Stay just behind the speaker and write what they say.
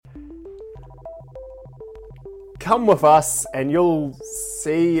Come with us and you'll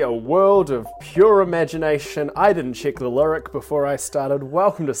see a world of pure imagination. I didn't check the lyric before I started.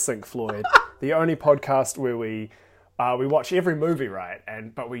 Welcome to Sync Floyd, the only podcast where we watch every movie, right?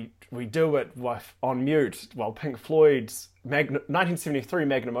 But we do it on mute while Pink Floyd's 1973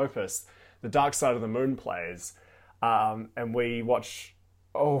 magnum opus, The Dark Side of the Moon, plays. And we watch...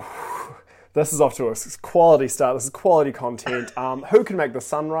 Oh, this is off to a quality start. This is quality content. Who can make the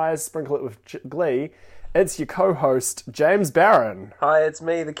sunrise? Sprinkle it with glee. It's your co-host, James Barron. Hi, it's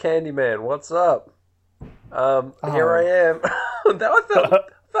me, the Candyman. What's up? Here I am.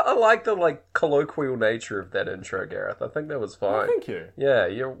 I like the colloquial nature of that intro, Gareth. I think that was fine. Oh, thank you.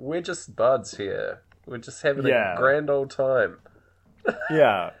 Yeah, we're just buds here. We're just having a grand old time.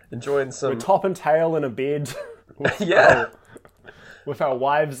 Yeah. Enjoying some... We're top and tail in a bed. With our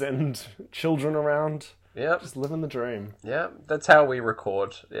wives and children around. Yep. Just living the dream. Yeah, that's how we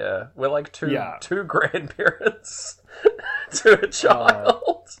record. Yeah. We're like two grandparents to a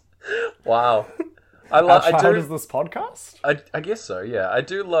child. Wow. How is this podcast? I guess so, yeah. I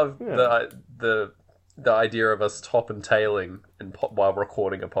do love the idea of us top and tailing while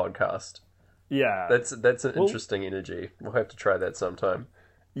recording a podcast. Yeah. That's an interesting energy. We'll have to try that sometime.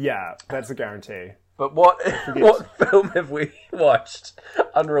 Yeah, that's a guarantee. But what film have we watched?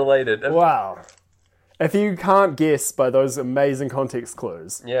 Unrelated. Wow. If you can't guess by those amazing context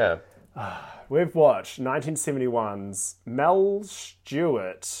clues. Yeah. We've watched 1971's Mel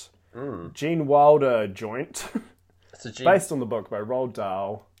Stewart, Gene Wilder joint. Based on the book by Roald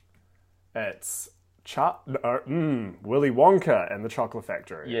Dahl. It's Willy Wonka and the Chocolate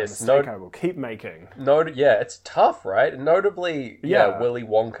Factory. Yes. And the mistake I will keep making. It's tough, right? Notably, Willy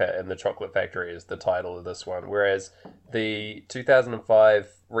Wonka and the Chocolate Factory is the title of this one, whereas the 2005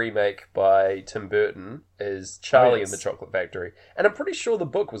 remake by Tim Burton is Charlie and the Chocolate Factory. And I'm pretty sure the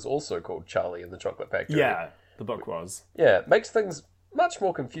book was also called Charlie and the Chocolate Factory. Yeah, the book was. Yeah, it makes things much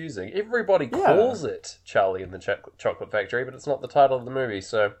more confusing. Everybody calls it Charlie and the Chocolate Factory, but it's not the title of the movie,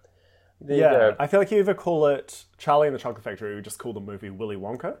 so... I feel like you either call it Charlie and the Chocolate Factory or you just call the movie Willy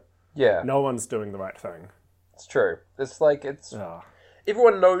Wonka. Yeah. No one's doing the right thing. It's true.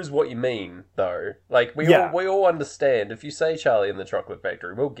 Everyone knows what you mean, though. Like, we all understand. If you say Charlie and the Chocolate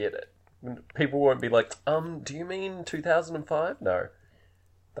Factory, we'll get it. People won't be like, do you mean 2005? No.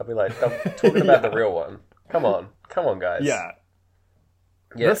 They'll be like, I'm talking about the real one. Come on, guys. Yeah.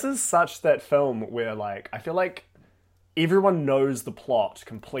 This is such that film where, I feel like everyone knows the plot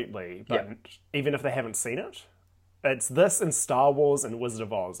completely, but even if they haven't seen it, it's this and Star Wars and Wizard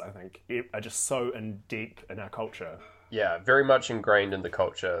of Oz, I think, are just so deep in our culture. Yeah, very much ingrained in the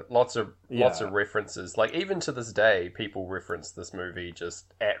culture. Lots of references. Like, even to this day, people reference this movie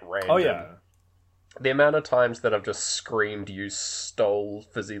just at random. Oh, yeah. The amount of times that I've just screamed, "You stole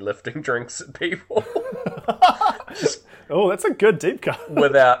fizzy lifting drinks" at people. Oh, that's a good deep cut.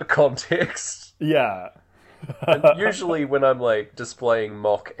 Without context. Yeah. And usually when I'm displaying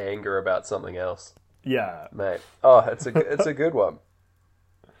mock anger about something else. Yeah. Mate. Oh, it's a good one.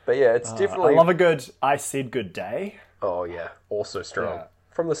 But yeah, it's definitely... I love a good "I said good day." Oh yeah, also strong. Yeah.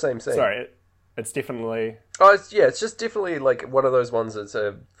 From the same scene. Sorry, it's definitely... Oh, it's just definitely one of those ones that's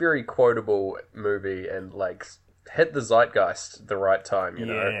a very quotable movie and hit the zeitgeist at the right time, you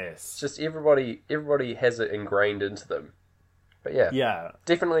know? Yes. It's just everybody has it ingrained into them. But yeah.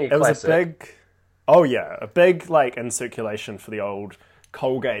 Definitely a classic. It was a big, in circulation for the old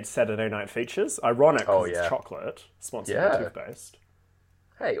Colgate Saturday night features. Ironic because it's chocolate, sponsored by toothpaste.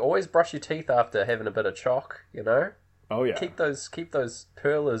 Hey, always brush your teeth after having a bit of chalk, you know? Oh, yeah. Keep those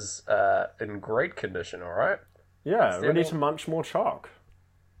pearlers in great condition, all right? Yeah, ready to munch more chalk.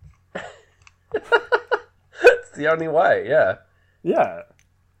 It's the only way, yeah. Yeah.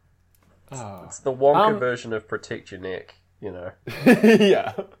 It's the Wonka version of protect your neck, you know?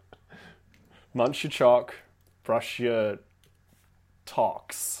 Yeah. Munch your chalk, brush your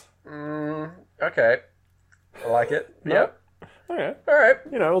tox. Okay. I like it. Yep. Okay. All right.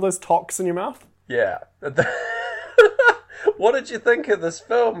 You know, all those tox in your mouth? Yeah. What did you think of this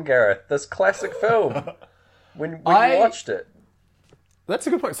film, Gareth? This classic film? When you watched it? That's a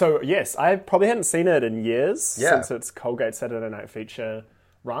good point. So, yes, I probably hadn't seen it in years since its Colgate Saturday Night feature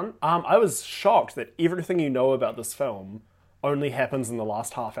run. I was shocked that everything you know about this film only happens in the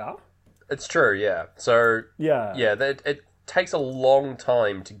last half hour. It's true, yeah. So, it takes a long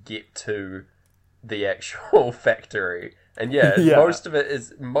time to get to the actual factory. And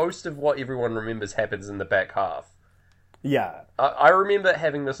most of what everyone remembers happens in the back half. Yeah. I remember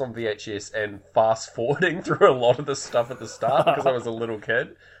having this on VHS and fast-forwarding through a lot of the stuff at the start because I was a little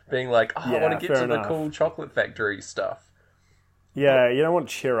kid, being like, I want to get to the cool chocolate factory stuff. Yeah, you don't want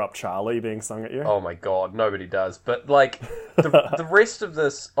Cheer Up Charlie being sung at you. Oh my god, nobody does. But like the rest of the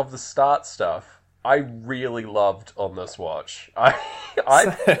start stuff, I really loved on this watch.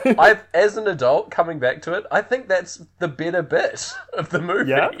 I as an adult coming back to it, I think that's the better bit of the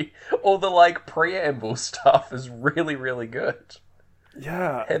movie. Yeah? All the like preamble stuff is really, really good.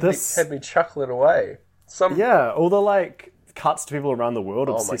 Yeah, Had me chuckling away. All the like cuts to people around the world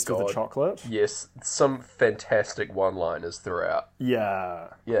obsessed with the chocolate. Yes, some fantastic one-liners throughout. Yeah,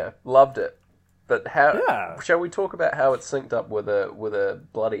 loved it. But shall we talk about how it's synced up with a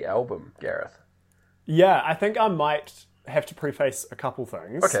bloody album, Gareth? Yeah, I think I might have to preface a couple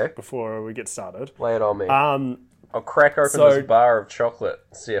things before we get started. Lay it on me. I'll crack open this bar of chocolate,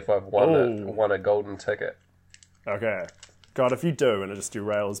 see if I've won a golden ticket. Okay. God, if you do, and it just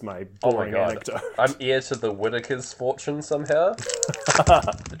derails my boring anecdote. I'm heir to the Whittaker's fortune somehow.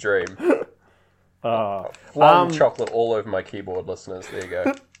 The dream. Flying chocolate all over my keyboard, listeners. There you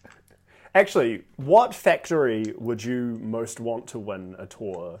go. Actually, what factory would you most want to win a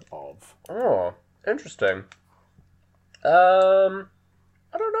tour of? Oh, interesting.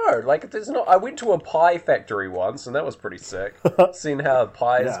 I don't know. Like, there's not. I went to a pie factory once, and that was pretty sick. Seeing how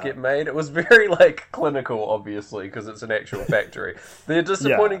pies get made, it was very like clinical, obviously, because it's an actual factory. The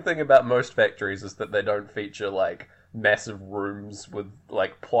disappointing thing about most factories is that they don't feature like massive rooms with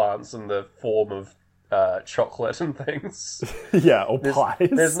like plants in the form of chocolate and things. Or pies.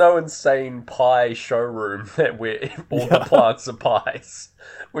 There's no insane pie showroom where all the plants are pies,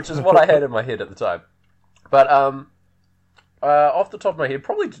 which is what I had in my head at the time. But off the top of my head,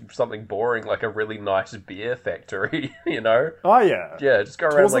 probably something boring like a really nice beer factory, you know? Oh, yeah. Yeah, just go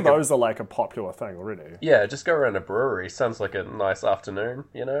around like those are like a popular thing already. Yeah, just go around a brewery. Sounds like a nice afternoon,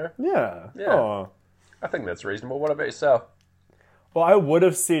 you know? Yeah. Oh. I think that's reasonable. What about yourself? Well, I would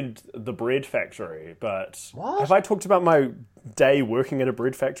have said the bread factory, but... What? Have I talked about my day working at a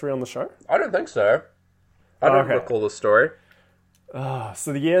bread factory on the show? I don't think so. I don't recall the story.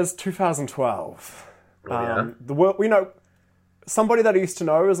 So the year's 2012. Yeah. We know... Somebody that I used to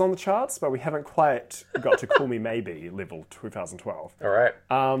know is on the charts, but we haven't quite got to Call Me Maybe level 2012. All right.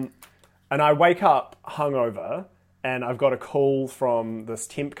 And I wake up hungover, and I've got a call from this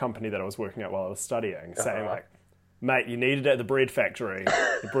temp company that I was working at while I was studying, saying like, mate, you needed at the bread factory.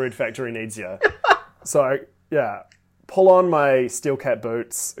 The bread factory needs you. So, pull on my steel cap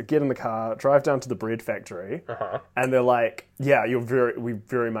boots, get in the car, drive down to the bread factory, and they're like, we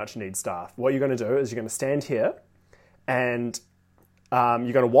very much need staff. What you're going to do is you're going to stand here, and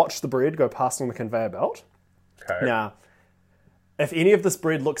you're going to watch the bread go past on the conveyor belt. Okay. Now, if any of this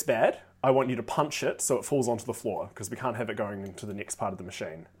bread looks bad, I want you to punch it so it falls onto the floor, because we can't have it going into the next part of the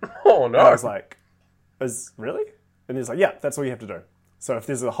machine. Oh, no. And I was like, really? And he's like, yeah, that's all you have to do. So if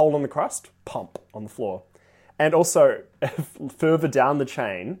there's a hole in the crust, pump on the floor. And also, if further down the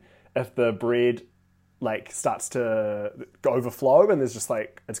chain, if the bread like starts to overflow and there's just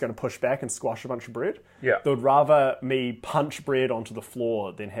like, it's going to push back and squash a bunch of bread, they would rather me punch bread onto the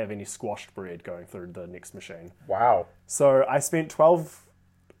floor than have any squashed bread going through the next machine. Wow. So I spent 12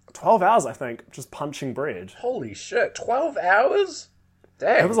 hours, I think, just punching bread. Holy shit, 12 hours?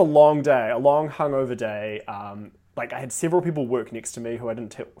 Damn. It was a long day, a long hungover day. Like, I had several people work next to me who I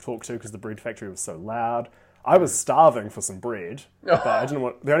didn't talk to because the bread factory was so loud. I was starving for some bread, but I didn't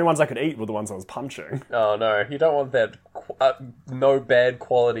want... The only ones I could eat were the ones I was punching. Oh, no. You don't want that no bad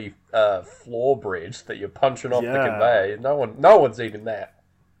quality floor bread that you're punching off the conveyor. No one's eating that.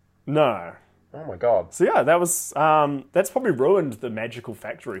 No. Oh, my God. So, that was... that's probably ruined the magical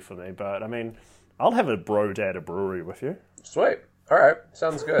factory for me, but, I mean, I'll have a bro dad a brewery with you. Sweet. All right.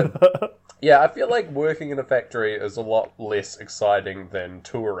 Sounds good. Yeah, I feel like working in a factory is a lot less exciting than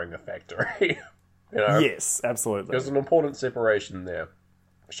touring a factory. You know? Yes, absolutely. There's an important separation there.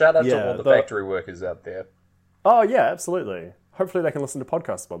 Shout out to all the factory workers out there. Oh, yeah, absolutely. Hopefully they can listen to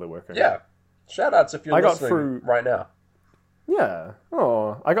podcasts while they're working. Yeah. Shout outs if you're listening right now. Yeah.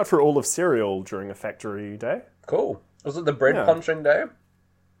 Oh, I got through all of cereal during a factory day. Cool. Was it the bread punching day?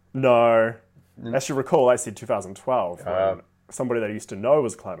 No. As you recall, I said 2012 when somebody that I used to know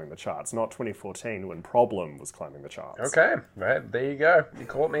was climbing the charts, not 2014 when Problem was climbing the charts. Okay. Right, there you go. You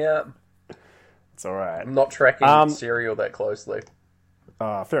caught me out. It's all right. I'm not tracking cereal that closely.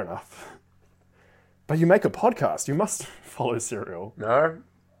 Fair enough. But you make a podcast. You must follow cereal. No.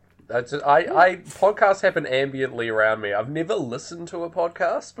 Podcasts happen ambiently around me. I've never listened to a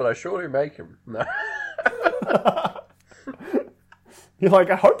podcast, but I sure do make them. No. You're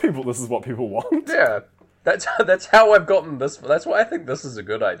like, I hope this is what people want. Yeah. That's how I've gotten this. That's why I think this is a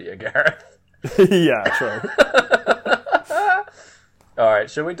good idea, Gareth. Yeah, true. All right,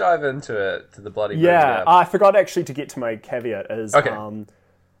 shall we dive into it, to the bloody movie? Yeah, I forgot actually to get to my caveat is Okay.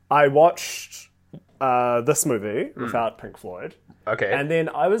 I watched this movie without Pink Floyd. Okay. And then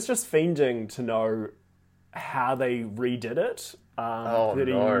I was just fiending to know how they redid it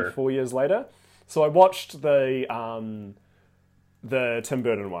 34 years later. So I watched the Tim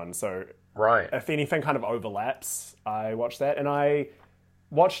Burton one. So Right. if anything kind of overlaps, I watched that. And I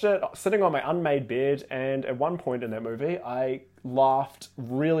watched it sitting on my unmade bed. And at one point in that movie, I laughed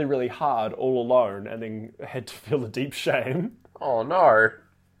really, really hard all alone and then had to feel a deep shame. Oh, no.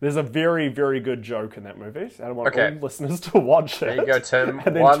 There's a very, very good joke in that movie. And I want all listeners to watch it. There you go, Tim.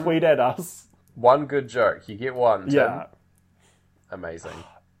 And then tweet at us. One good joke. You get one, Tim. Yeah. Amazing.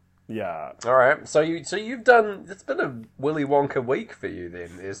 Yeah. All right. So you've done. It's been a Willy Wonka week for you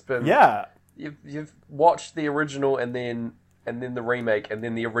then. It's been. Yeah. You've watched the original and then the remake and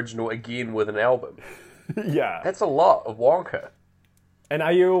then the original again with an album. Yeah. That's a lot of Wonka. And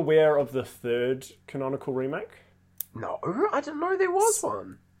are you aware of the third canonical remake? No, I didn't know there was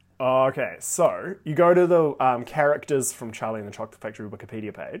one. Okay, so you go to the characters from Charlie and the Chocolate Factory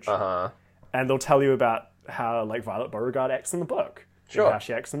Wikipedia page, and they'll tell you about how like Violet Beauregard acts in the book, sure, how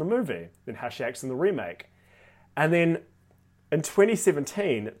she acts in the movie, then how she acts in the remake, and then in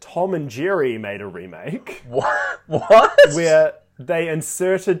 2017, Tom and Jerry made a remake. What? Where they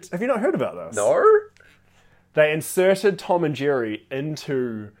inserted. Have you not heard about this? No. They inserted Tom and Jerry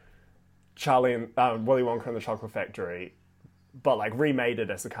into Charlie and Willy Wonka and the Chocolate Factory, but like remade it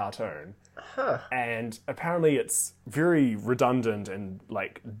as a cartoon. And apparently it's very redundant and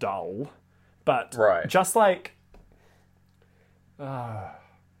like dull. But just like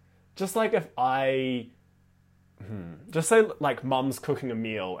if I just say like mum's cooking a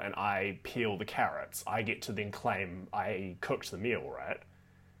meal and I peel the carrots, I get to then claim I cooked the meal, right?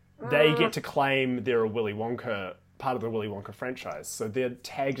 They get to claim they're a Willy Wonka, part of the Willy Wonka franchise. So they're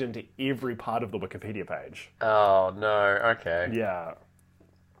tagged into every part of the Wikipedia page. Oh, no. Okay. Yeah.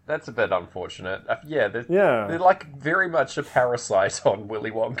 That's a bit unfortunate. They're like very much a parasite on Willy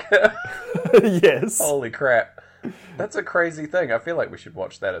Wonka. Yes. Holy crap. That's a crazy thing. I feel like we should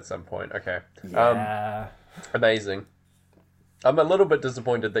watch that at some point. Okay. Yeah. Amazing. I'm a little bit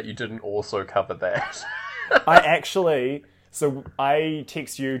disappointed that you didn't also cover that. So I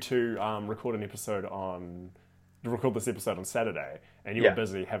text you to record this episode on Saturday, and you were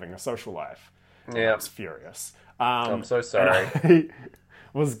busy having a social life. Yeah. I was furious. I'm so sorry.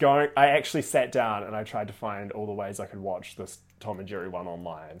 I actually sat down and I tried to find all the ways I could watch this Tom and Jerry one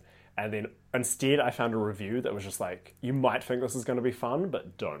online. And then instead I found a review that was just like, you might think this is going to be fun,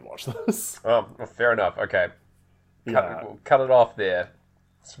 but don't watch this. Oh, well, fair enough. Okay. Cut it off there.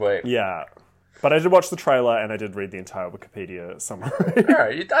 Sweet. Yeah. But I did watch the trailer and I did read the entire Wikipedia summary.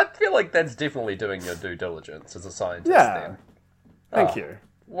 Alright, I feel like that's definitely doing your due diligence as a scientist then. Thank you.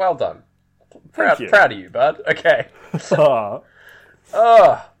 Well done. Proud of you, bud. Okay.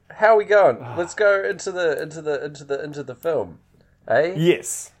 Oh, how are we going? Let's go into the film. Eh?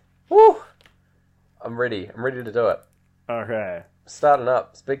 yes. Woo! I'm ready. I'm ready to do it. Okay. Starting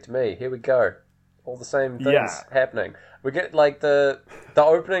up. Speak to me. Here we go. All the same things happening. We get like the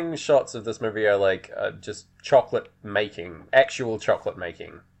opening shots of this movie are like just actual chocolate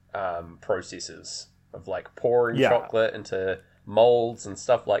making processes of like pouring chocolate into molds and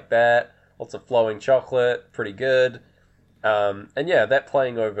stuff like that. Lots of flowing chocolate, pretty good. And that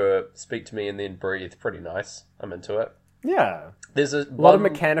playing over Speak to Me and Then Breathe, pretty nice. I'm into it. Yeah. There's a lot of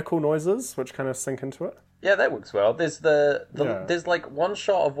mechanical noises which kind of sink into it. Yeah, that works well. There's there's like one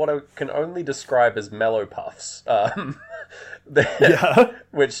shot of what I can only describe as mellow puffs.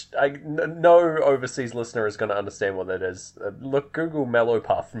 Which no overseas listener is going to understand what that is. Look, Google mellow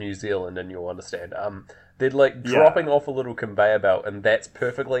puff New Zealand and you'll understand. They're like dropping off a little conveyor belt, and that's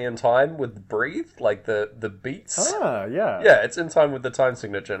perfectly in time with Breathe, like the beats. Yeah, it's in time with the time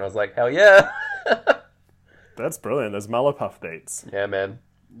signature, and I was like, hell yeah. That's brilliant. There's mellow puff beats. Yeah, man,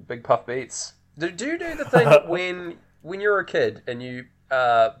 big puff beats. Do you do the thing when you're a kid and you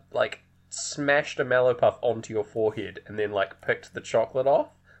like smashed a mallow puff onto your forehead and then like picked the chocolate off?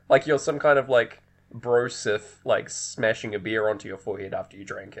 Like you're some kind of like bro sith, like smashing a beer onto your forehead after you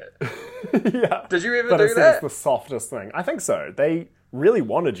drank it. Yeah. Did you ever do that? It's the softest thing. I think so. They really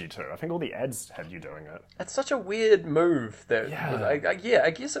wanted you to. I think all the ads had you doing it. It's such a weird move. That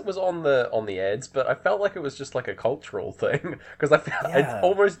I guess it was on the ads, but I felt like it was just like a cultural thing because I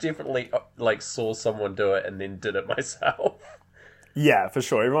almost definitely like saw someone do it and then did it myself. Yeah, for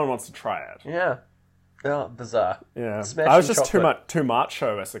sure. Everyone wants to try it. Yeah. Oh, bizarre. Yeah. Smashing I was just chocolate. too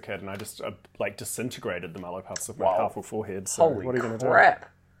macho as a kid, and I just like disintegrated the mallow puffs with my powerful forehead. So Holy what are you going to do? crap.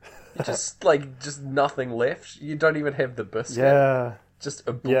 just nothing left. You don't even have the biscuit. Yeah. Just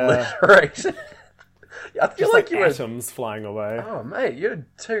obliteration. I feel just like you atoms flying away. Oh, mate, you had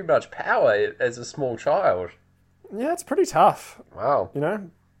too much power as a small child. Yeah, it's pretty tough. Wow. You know?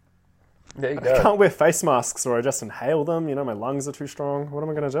 There you go. I can't wear face masks or I just inhale them. You know, my lungs are too strong. What am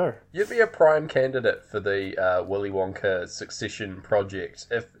I going to do? You'd be a prime candidate for the Willy Wonka succession project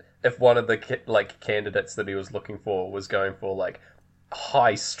if one of the candidates that he was looking for was going for like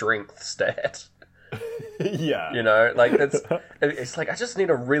high strength stat. Yeah. You know, like it's like I just need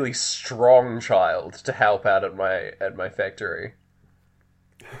a really strong child to help out at my factory.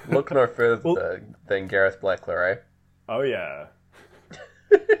 Look no further than Gareth Blackler, eh? Oh yeah.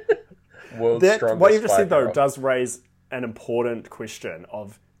 World's strongest. What you've just said though does raise an important question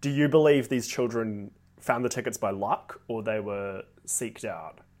of: do you believe these children found the tickets by luck or they were seeked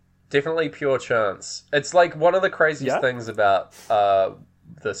out? Definitely pure chance. It's like one of the craziest things about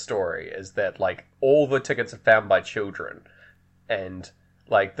the story is that like all the tickets are found by children, and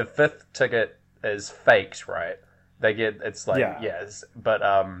like the fifth ticket is faked, right? They get it's like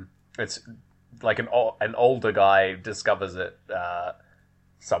an older guy discovers it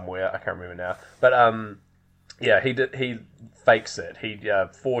somewhere. I can't remember now, but he fakes it. He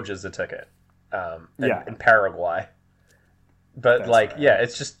forges a ticket in Paraguay. But that's like, right.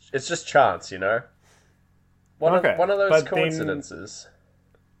 It's just chance, you know. One of those coincidences.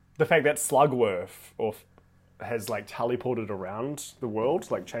 The fact that Slugworth has like teleported around the world,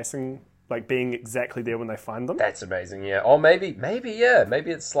 like chasing, like being exactly there when they find them. That's amazing. Yeah. Oh, maybe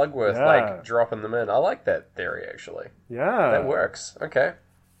it's Slugworth like dropping them in. I like that theory actually. Yeah, that works. Okay.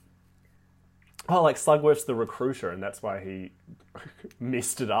 Oh, like Slugworth's the recruiter, and that's why he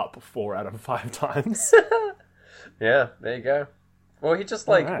messed it up 4 out of 5 times. Yeah, there you go. Well, he just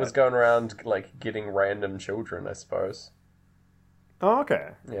was going around like getting random children, I suppose. Oh, okay.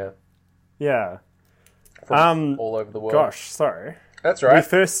 Yeah. Yeah. From all over the world. Gosh, sorry. That's right. We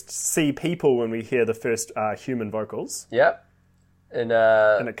first see people when we hear the first human vocals. Yep. And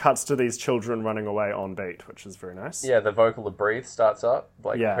it cuts to these children running away on beat, which is very nice. Yeah, the vocal of Breathe starts up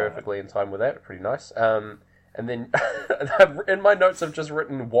perfectly in time with that. Pretty nice. And then in my notes I've just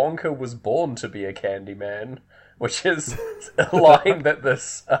written Wonka was born to be a candy man, which is a line that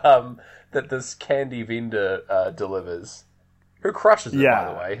this candy vendor delivers. Who crushes it, by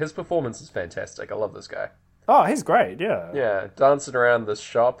the way. His performance is fantastic. I love this guy. Oh, he's great, yeah. Yeah, dancing around this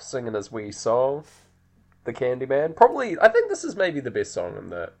shop, singing his wee song. The Candyman. Probably, I think this is maybe the best song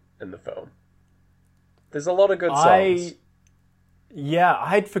in the film. There's a lot of good songs.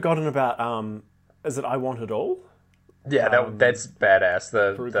 I'd forgotten about, is it I Want It All? Yeah, that's badass.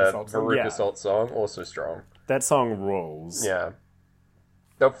 The Veruca Salt song, also strong. That song rules. Yeah.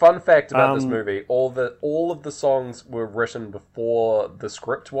 The fun fact about this movie, all of the songs were written before the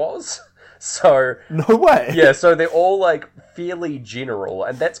script was. So no way. Yeah, so they're all like fairly general,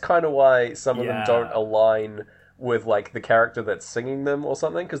 and that's kind of why some of them don't align with like the character that's singing them or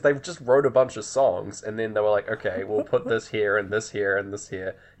something, because they've just wrote a bunch of songs and then they were like, okay, we'll put this here and this here and this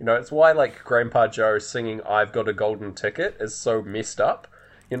here. You know, it's why like Grandpa Joe singing "I've Got a Golden Ticket" is so messed up.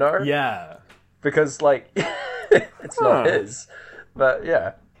 You know? Yeah. Because like it's not his. But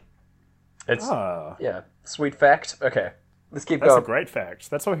yeah. It's sweet fact. Okay. Let's keep going. That's a great fact.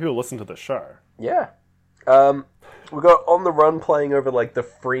 That's why people listen to the show. Yeah. We've got On the Run playing over like the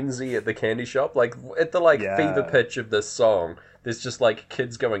frenzy at the candy shop. Like at the fever pitch of this song, there's just like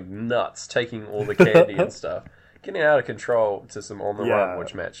kids going nuts, taking all the candy and stuff. Getting out of control to some On the Run,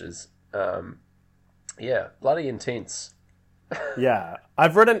 which matches. Bloody intense. Yeah.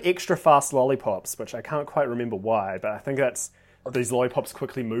 I've written extra fast lollipops, which I can't quite remember why, but I think that's these lollipops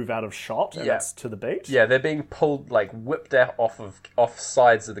quickly move out of shot, and that's to the beat. Yeah, they're being pulled, like, whipped out off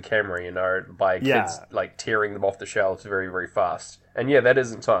sides of the camera, you know, by kids, like, tearing them off the shelves very, very fast. And that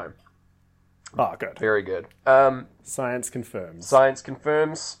is in time. Oh, good. Very good. Science confirms. Science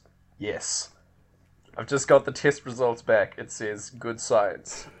confirms, yes. I've just got the test results back. It says good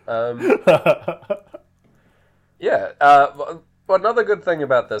science. Another good thing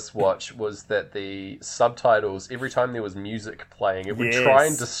about this watch was that the subtitles, every time there was music playing, it would try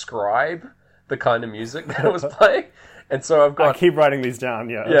and describe the kind of music that it was playing. And so I keep writing these down,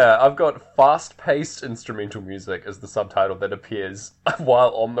 yeah. Yeah, I've got fast-paced instrumental music as the subtitle that appears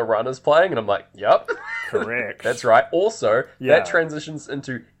while On the Run is playing, and I'm like, yep. Correct. That's right. Also, that transitions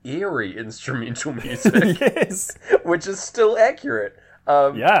into eerie instrumental music. Yes. Which is still accurate.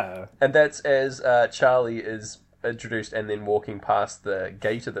 And that's as Charlie is introduced and then walking past the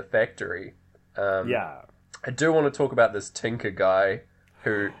gate of the factory. I do want to talk about this tinker guy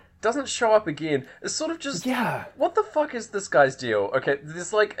who doesn't show up again. It's sort of just... Yeah. What the fuck is this guy's deal? Okay,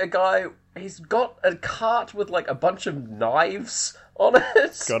 there's like a guy... He's got a cart with like a bunch of knives on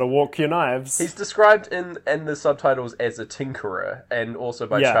it. Gotta walk your knives. He's described in the subtitles as a tinkerer, and also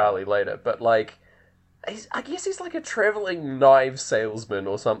by Charlie later. But like... I guess he's like a traveling knife salesman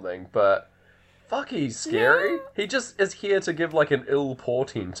or something, but fuck, he's scary. Yeah. He just is here to give like an ill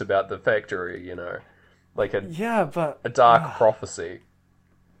portent about the factory, you know, like a dark prophecy.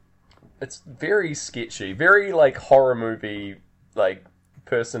 It's very sketchy, very like horror movie, like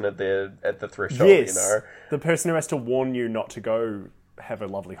person at the threshold, you know, the person who has to warn you not to go have a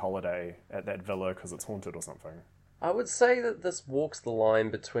lovely holiday at that villa because it's haunted or something. I would say that this walks the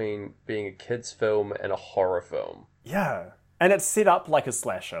line between being a kid's film and a horror film. Yeah. And it's set up like a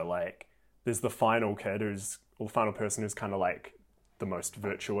slasher. Like, there's the final kid or final person who's kind of like the most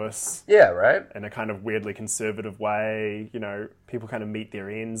virtuous. Yeah, right? In a kind of weirdly conservative way. You know, people kind of meet their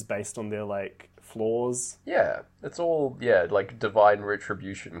ends based on their, like, flaws. Yeah. It's all, like divine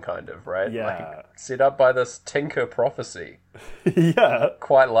retribution kind of, right? Yeah. Like, set up by this tinker prophecy. Yeah.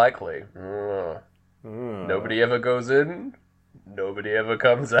 Quite likely. Nobody ever goes in. Nobody ever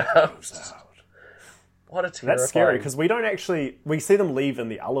comes out. What a terrifying... That's scary, because we don't actually... We see them leave in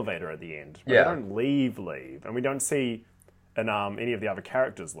the elevator at the end. But they don't leave. And we don't see any of the other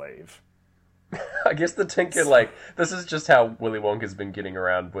characters leave. I guess the tinker, like... This is just how Willy Wonka's been getting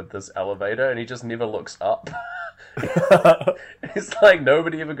around with this elevator, and he just never looks up. It's like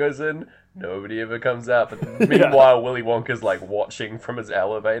nobody ever goes in, nobody ever comes out. But meanwhile, Willy Wonka's like watching from his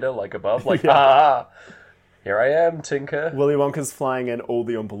elevator, like above, like here I am, Tinker. Willy Wonka's flying in all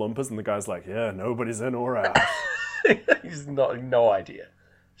the Oompa Loompas, and the guy's like, yeah, nobody's in or out. He's no idea.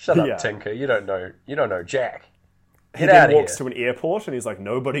 Shut up, Tinker. You don't know Jack. He then walks to an airport, and he's like,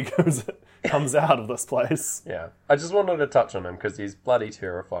 nobody comes out of this place. Yeah, I just wanted to touch on him because he's bloody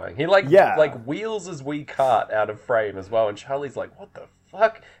terrifying. He like wheels his wee cart out of frame as well, and Charlie's like, "What the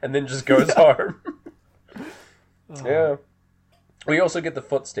fuck?" and then just goes home. Yeah. We also get the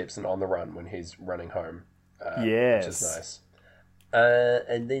footsteps on the run when he's running home. Which is nice.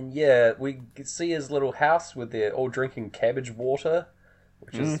 And then we see his little house where they're all drinking cabbage water,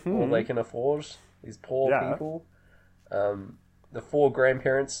 which is all they can afford. These poor people. The four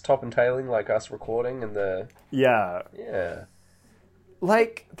grandparents top and tailing like us recording, and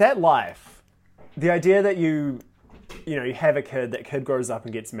like that life, the idea that you have a kid, that kid grows up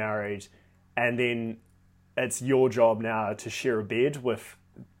and gets married, and then it's your job now to share a bed with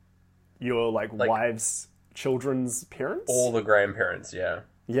your like wife's children's parents, all the grandparents. Yeah,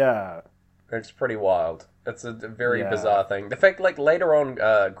 it's pretty wild. It's a very bizarre thing. The fact, like, later on,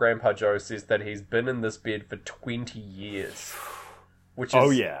 Grandpa Joe says that he's been in this bed for 20 years. Which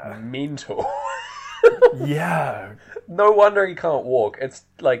is mental. Yeah. No wonder he can't walk. It's,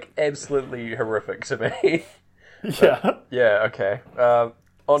 like, absolutely horrific to me. Yeah. Okay.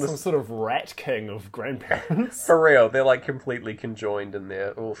 Some sort of rat king of grandparents. For real. They're, like, completely conjoined in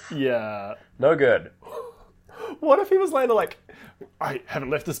there. Oof. Yeah. No good. What if he was later like, I haven't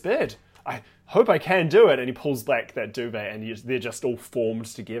left this bed. I hope I can do it. And he pulls back that duvet and they're just all formed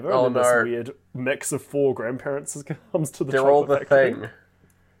together. And then this weird mix of four grandparents comes to the They're all the factory. thing.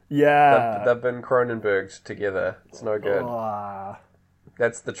 Yeah. They've been Cronenberged together. It's no good.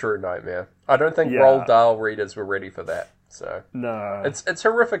 That's the true nightmare. I don't think Roald Dahl readers were ready for that. So no. It's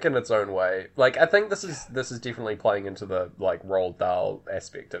horrific in its own way. Like, I think this is definitely playing into the like Roald Dahl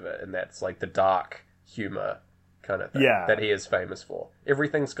aspect of it, and that's like the dark humor kind of thing that he is famous for.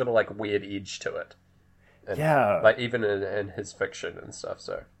 Everything's got a like weird edge to it. And, like even in his fiction and stuff.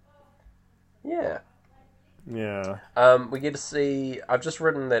 So yeah. We get to see. I've just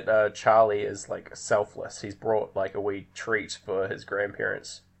written that Charlie is like selfless. He's brought like a wee treat for his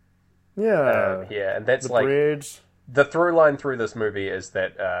grandparents. And that's the like bread. The through line through this movie is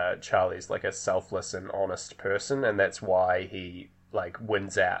that Charlie's like a selfless and honest person, and that's why he like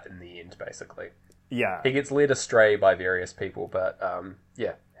wins out in the end, basically. Yeah. He gets led astray by various people, but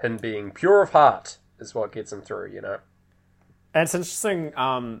him being pure of heart is what gets him through, you know? And it's interesting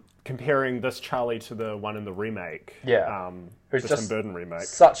comparing this Charlie to the one in the remake. Yeah. Who's the just Tim Burton remake.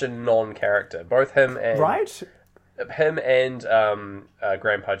 Such a non-character. Both him and... Right? Him and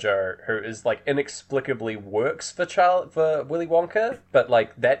Grandpa Joe, who is like inexplicably works for Willy Wonka, but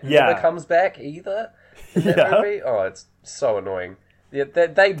like that never comes back either in that movie. Oh, it's so annoying. Yeah,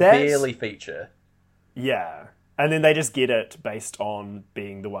 they barely feature. Yeah. And then they just get it based on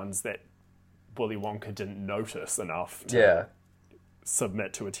being the ones that Willy Wonka didn't notice enough to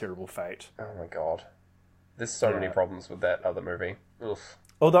submit to a terrible fate. Oh my god. There's so many problems with that other movie. Oof.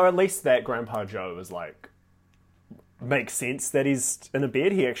 Although at least that Grandpa Joe is like makes sense that he's in a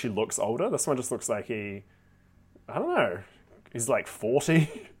bed. He actually looks older. This one just looks like I don't know, he's like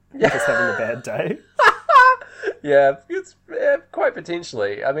 40, just having a bad day. Yeah, it's quite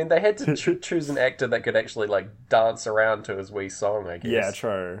potentially. I mean, they had to choose an actor that could actually like dance around to his wee song, I guess. Yeah,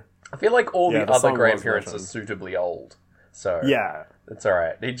 true. I feel like all the other grandparents are suitably old, so yeah, it's all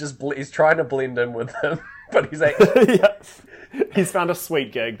right. He's trying to blend in with them, but he's actually he's found a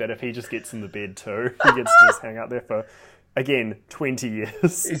sweet gig that if he just gets in the bed too, he gets to just hang out there for 20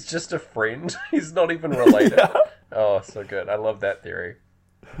 years. He's just a friend. He's not even related. Yeah. Oh, so good. I love that theory.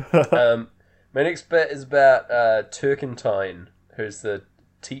 My next bit is about Turkentine, who's the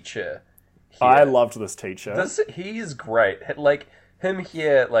teacher here. I loved this teacher. He is great. Like, him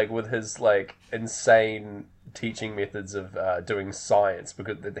here, like, with his, like, insane teaching methods of doing science,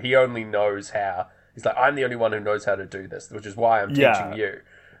 because he only knows how. He's like, I'm the only one who knows how to do this, which is why I'm teaching you.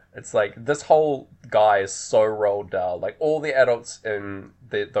 It's like, this whole guy is so rolled down. Like, all the adults in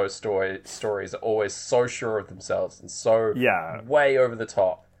those stories are always so sure of themselves and so way over the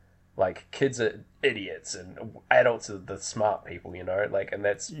top. Like, kids are idiots and adults are the smart people, you know? Like, and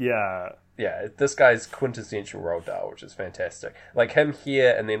that's... Yeah, this guy's quintessential Roald Dahl, which is fantastic. Like, him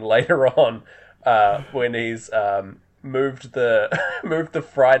here, and then later on, when he's moved the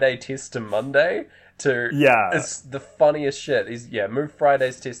Friday test to Monday to... It's the funniest shit. He's, moved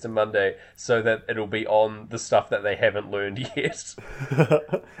Friday's test to Monday so that it'll be on the stuff that they haven't learned yet.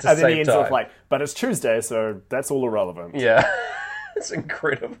 And then he ends up like, but it's Tuesday, so that's all irrelevant. Yeah. It's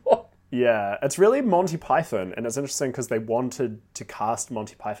incredible. Yeah, it's really Monty Python, and it's interesting because they wanted to cast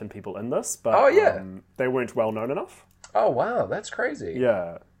Monty Python people in this, but they weren't well known enough. Oh wow, that's crazy.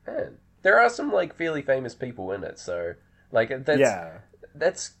 Yeah, man, there are some like fairly famous people in it, so like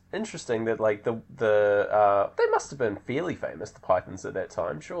that's interesting. That like the they must have been fairly famous, the Pythons at that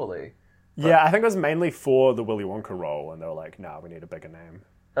time, surely. But... Yeah, I think it was mainly for the Willy Wonka role, and they were like, "Nah, we need a bigger name."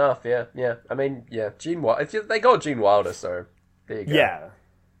 Oh yeah. I mean, Gene Wilder. They got Gene Wilder, so. There you go. Yeah.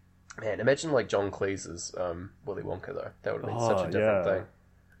 Man, imagine like John Cleese's Willy Wonka though. That would have been such a different thing.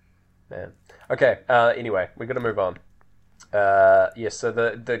 Man. Okay, anyway, we're gonna move on. So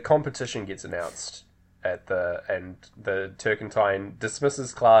the competition gets announced and the Turkentine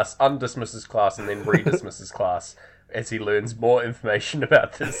dismisses class, undismisses class, and then redismisses class as he learns more information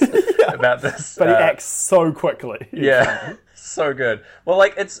about this But he acts so quickly. Yeah. So good. Well,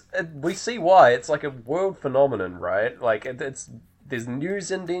 like we see why it's like a world phenomenon, right? Like there's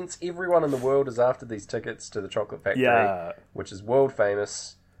news indents. Everyone in the world is after these tickets to the chocolate factory, which is world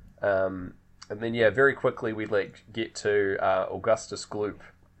famous. And then very quickly we like get to Augustus Gloop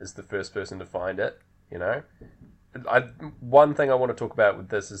is the first person to find it. You know, one thing I want to talk about with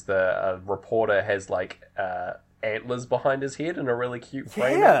this is the reporter has like antlers behind his head in a really cute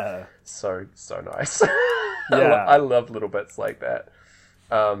frame. Yeah, so nice. Yeah. I love little bits like that.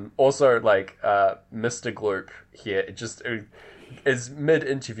 Also, like, Mr. Gloop here, is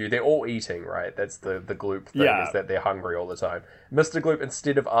mid-interview. They're all eating, right? That's the Gloop thing, is that they're hungry all the time. Mr. Gloop,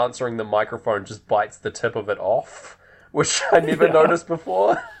 instead of answering the microphone, just bites the tip of it off, which I never noticed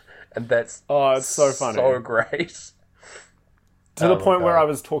before. And that's it's so funny. So great. To the point where I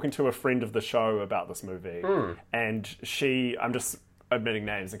was talking to a friend of the show about this movie, and I'm just omitting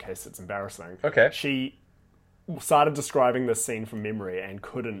names in case it's embarrassing. Okay. She started describing this scene from memory and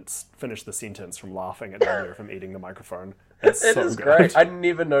couldn't finish the sentence from laughing at the idea of him eating the microphone. It is great. I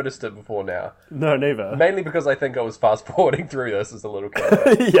never noticed it before now. No, neither. Mainly because I think I was fast forwarding through this as a little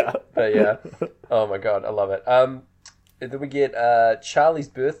kid. Yeah. But yeah. Oh my god, I love it. Then we get Charlie's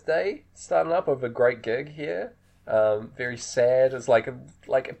birthday starting up of a great gig here. Very sad. It's like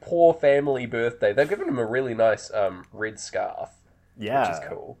a poor family birthday. They've given him a really nice red scarf. Yeah. Which is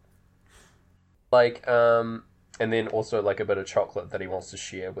cool. Like, and then also like a bit of chocolate that he wants to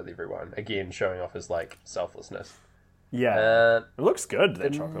share with everyone. Again, showing off his like selflessness. Yeah. It looks good,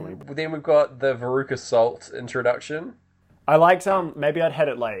 that chocolate. Then we've got the Veruca Salt introduction. I liked, maybe I'd had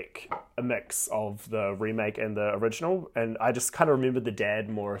it like a mix of the remake and the original, and I just kind of remembered the dad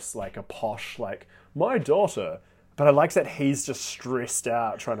more as like a posh, like, my daughter. But I like that he's just stressed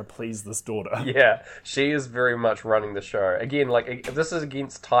out trying to please this daughter. Yeah, she is very much running the show. Again, like, this is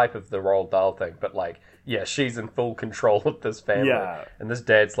against type of the Roald Dahl thing, but like, yeah, she's in full control of this family. Yeah. And this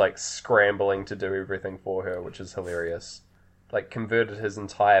dad's like scrambling to do everything for her, which is hilarious. Like, converted his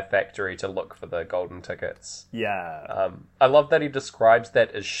entire factory to look for the golden tickets. Yeah. I love that he describes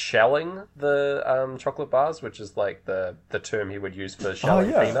that as shelling the chocolate bars, which is like the term he would use for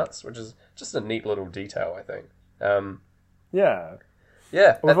shelling peanuts, which is just a neat little detail, I think. Yeah.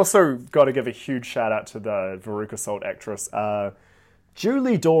 Yeah. We've also got to give a huge shout out to the Veruca Salt actress,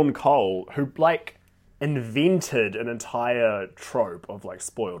 Julie Dawn Cole, who, like, invented an entire trope of like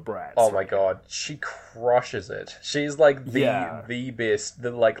spoiled brats. Oh my god, she crushes it. She's like the best,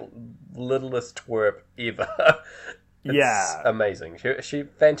 the like littlest twerp ever. It's amazing. She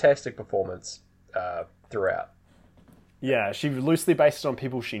fantastic performance throughout. Yeah, she loosely based it on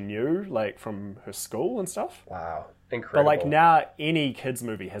people she knew, like from her school and stuff. Wow, incredible. But like now, any kids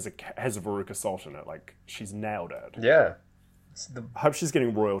movie has a Veruca Salt in it. Like she's nailed it. Yeah. I hope she's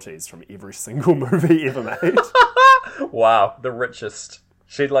getting royalties from every single movie ever made. Wow, the richest.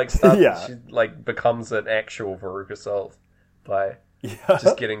 She like starts. She like becomes an actual Veruca Salt by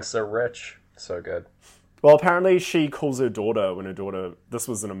just getting so rich. So good. Well, apparently she calls her daughter when her daughter. This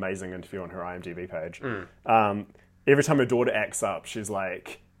was an amazing interview on her IMDb page. Every time her daughter acts up, she's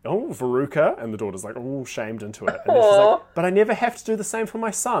like, "Oh, Veruca," and the daughter's like, "Oh, shamed into it." And then she's like, "But I never have to do the same for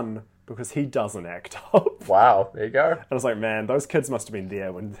my son because he doesn't act up." Wow, there you go. And I was like, man, those kids must have been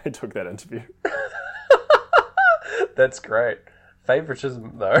there when they took that interview. That's great.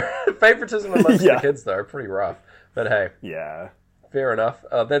 Favoritism, though. Favoritism amongst the kids, though, pretty rough. But hey. Yeah. Fair enough.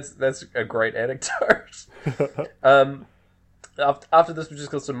 That's a great anecdote. After this, we just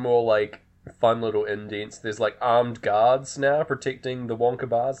got some more, like, fun little indents. There's, like, armed guards now protecting the Wonka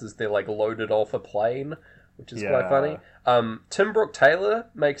bars as they're, like, loaded off a plane, which is quite funny. Tim Brooke Taylor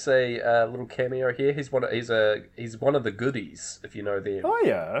makes a little cameo here. He's one of the goodies, if you know them. Oh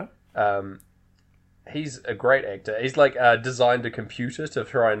yeah. He's a great actor. He's like designed a computer to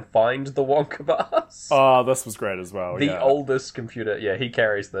try and find the Wonka bars. Oh, this was great as well. The oldest computer. Yeah, he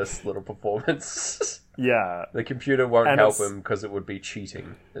carries this little performance. Yeah. The computer won't help him because it would be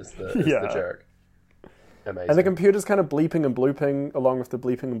cheating. Is the joke. Amazing. And the computer's kind of bleeping and blooping along with the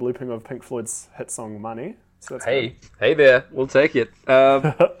bleeping and blooping of Pink Floyd's hit song Money. So that's hey there, we'll take it.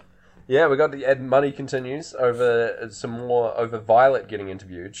 Yeah, we got and Money continues over over Violet getting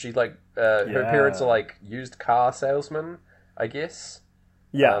interviewed. She like her parents are like used car salesmen, I guess.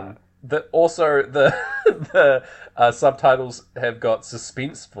 Yeah. The subtitles have got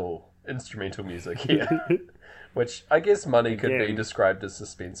suspenseful instrumental music here, which I guess Money could be described as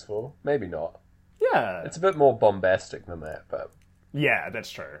suspenseful. Maybe not. Yeah, it's a bit more bombastic than that, but yeah,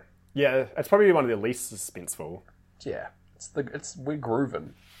 that's true. Yeah, it's probably one of the least suspenseful. Yeah, we're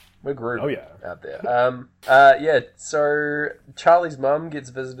grooving. We're grooving out there. So Charlie's mum gets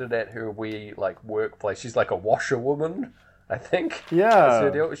visited at her workplace. She's like a washerwoman, I think. Yeah. That's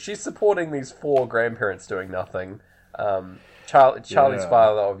her deal. She's supporting these 4 grandparents doing nothing. Charlie's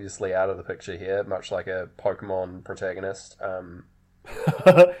father obviously out of the picture here, much like a Pokemon protagonist.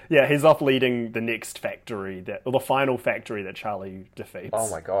 Yeah, he's off leading the next factory, the final factory that Charlie defeats. Oh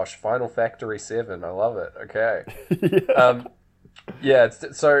my gosh, Final Factory 7. I love it. Okay.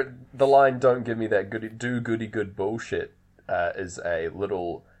 So the line "Don't give me that goody good bullshit" is a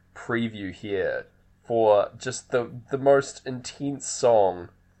little preview here for just the most intense song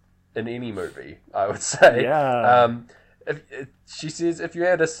in any movie, I would say. Yeah. She says if you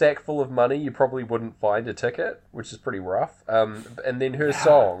had a sack full of money, you probably wouldn't find a ticket, which is pretty rough. And then her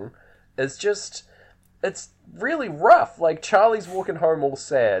song is it's really rough. Like Charlie's walking home all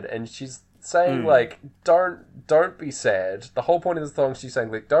sad, and she's saying like, don't be sad. The whole point of the song, she's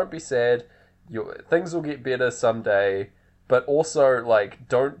saying like, don't be sad. Things will get better someday, but also like,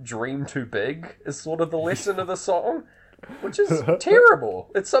 don't dream too big is sort of the lesson of the song, which is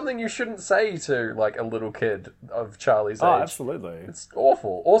terrible. It's something you shouldn't say to like a little kid of Charlie's age. Oh, absolutely. It's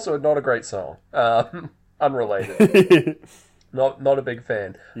awful. Also, not a great song. Unrelated. Not a big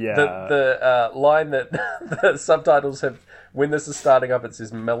fan. Yeah. The line that the subtitles have, when this is starting up, it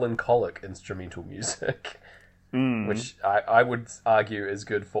says melancholic instrumental music, which I would argue is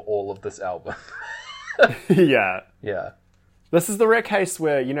good for all of this album. Yeah. Yeah. This is the rare case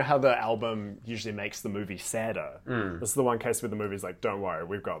where, you know how the album usually makes the movie sadder? This is the one case where the movie's like, don't worry,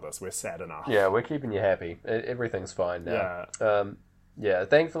 we've got this, we're sad enough. Yeah, we're keeping you happy. Everything's fine now.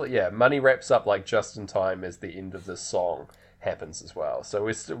 Thankfully, Money wraps up like just in time as the end of this song happens as well. So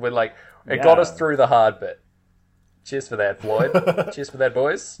we're like, it got us through the hard bit. Cheers for that, Floyd. Cheers for that,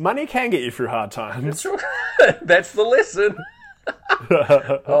 boys. Money can get you through hard times. That's the lesson.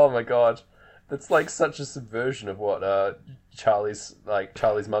 Oh my god. That's like such a subversion of what Charlie's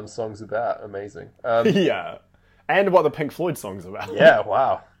mum's song's about. Amazing. Yeah. And what the Pink Floyd song's about. Yeah,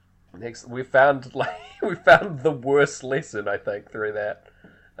 wow. Next we found the worst lesson, I think, through that.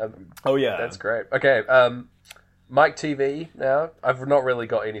 That's great. Okay, Mike TV now. I've not really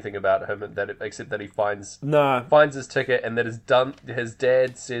got anything about him except that he finds his ticket and that his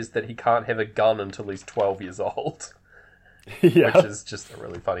dad says that he can't have a gun until he's 12 years old. Yeah. Which is just a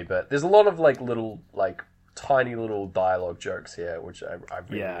really funny bit. There's a lot of like little tiny little dialogue jokes here, which I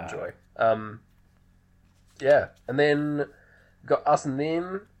really enjoy. Yeah, and then we've got Us and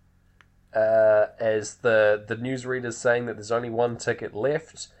Them as the newsreader's saying that there's only one ticket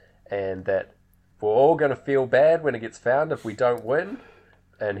left and that we're all going to feel bad when it gets found if we don't win.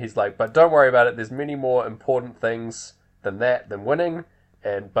 And he's like, but don't worry about it. There's many more important things than winning.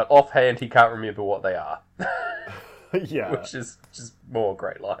 But offhand, he can't remember what they are. Yeah. Which is just more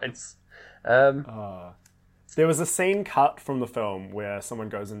great lines. There was a scene cut from the film where someone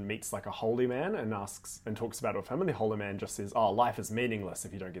goes and meets like a holy man and talks about it with him, and the holy man just says, "Oh, life is meaningless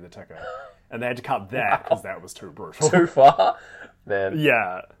if you don't get the ticket." And they had to cut that because that was too brutal. Too far, man.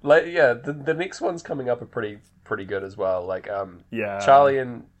 Yeah, the next one's coming up are pretty good as well. Like, Charlie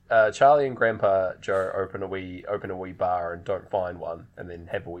and Grandpa Joe open a wee bar and don't find one, and then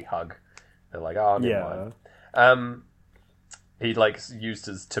have a wee hug. They're like, "Oh, never mind." He like used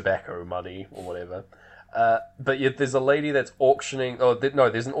his tobacco money or whatever. But yet there's a lady that's auctioning...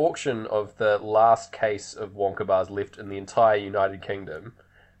 there's an auction of the last case of Wonka bars left in the entire United Kingdom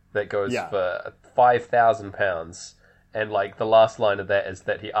that goes for £5,000. And, like, the last line of that is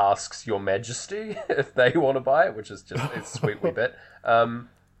that he asks Your Majesty if they want to buy it, which is just a sweet wee bit. And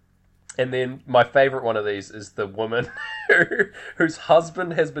then my favourite one of these is the woman whose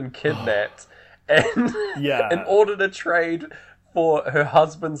husband has been kidnapped. And in order to trade... for her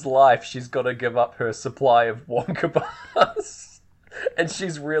husband's life, she's got to give up her supply of Wonka bars. And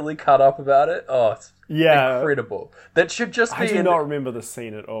she's really cut up about it. Oh, it's incredible. That should just be... I do not remember the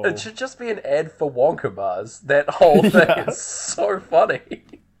scene at all. It should just be an ad for Wonka bars. That whole thing is so funny.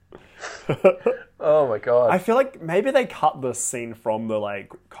 Oh my god. I feel like maybe they cut this scene from the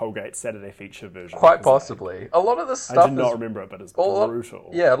like Colgate Saturday feature version. Quite possibly. A lot of the stuff I did not remember it, but it's brutal.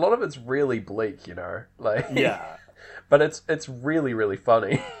 A lot of it's really bleak, you know? Like... Yeah. But it's really, really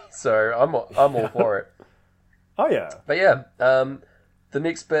funny. So I'm all for it. Oh, yeah. But yeah, the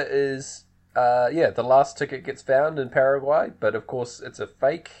next bit is, the last ticket gets found in Paraguay, but of course it's a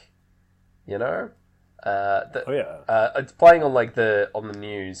fake, you know? It's playing on on the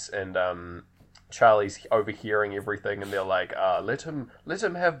news, and Charlie's overhearing everything, and they're like, let him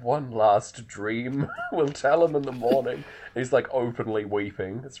have one last dream. We'll tell him in the morning. He's like openly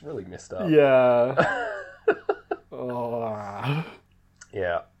weeping. It's really messed up. Yeah. Oh.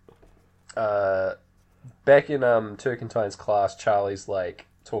 Yeah. Back in Turkentine's class, Charlie's like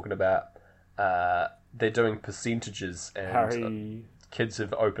talking about they're doing percentages, and kids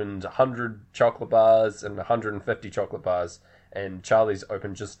have opened 100 chocolate bars and 150 chocolate bars, and Charlie's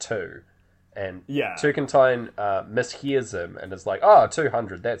opened just 2. And Turkentine mishears him and is like, "Oh,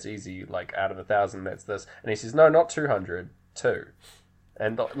 200, that's easy. Like out of 1,000, that's this." And he says, "No, not 200, 2."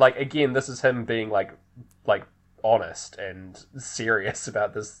 And like again, this is him being like honest and serious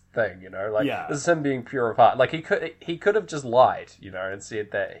about this thing, you know, like this is him being pure of heart. Like he could have just lied, you know, and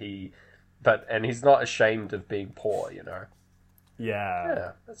said that and he's not ashamed of being poor, you know.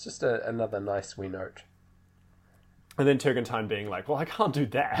 Yeah, that's just another nice wee note. And then Turkentine being like, "Well, I can't do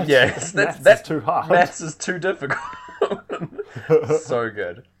that. Yes, that's too hard. Maths is too difficult." So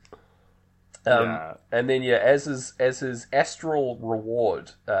good. And then as his astral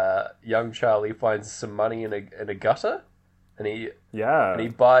reward, young Charlie finds some money in a gutter, and he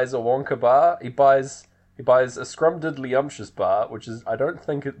buys a Wonka bar. He buys a Scrumdiddlyumptious bar, which is, I don't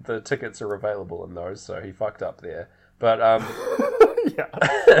think the tickets are available in those, so he fucked up there. But he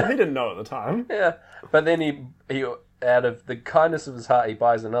didn't know at the time. Yeah, but then he out of the kindness of his heart, he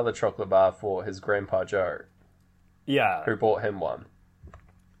buys another chocolate bar for his Grandpa Joe. Yeah, who bought him one.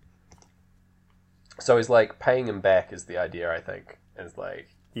 So he's like paying him back is the idea, I think. And it's like,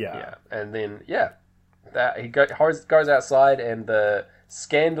 and then that he goes outside, and the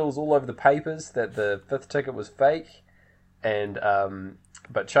scandal's all over the papers that the 5th ticket was fake, and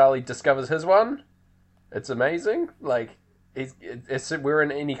but Charlie discovers his one. It's amazing. Like we're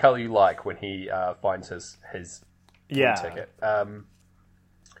in any color you like when he finds his ticket.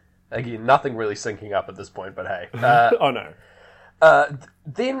 Again, nothing really syncing up at this point, but hey. Oh no.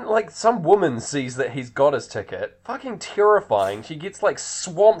 Then, like, some woman sees that he's got his ticket. Fucking terrifying. She gets, like,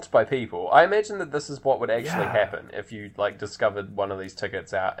 swamped by people. I imagine that this is what would actually happen if you, like, discovered one of these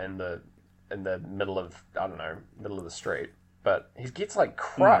tickets out in the middle of, I don't know, middle of the street. But he gets, like,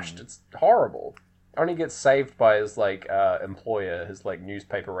 crushed. It's horrible. Only gets saved by his, like, employer, his, like,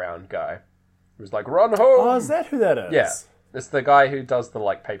 newspaper round guy. Who's like, "Run home!" Oh, is that who that is? Yeah. It's the guy who does the,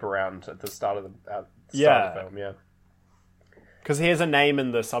 like, paper round at the start of the film, Because he has a name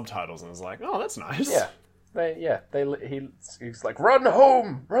in the subtitles, and it's like, "Oh, that's nice." Yeah. He's like, "Run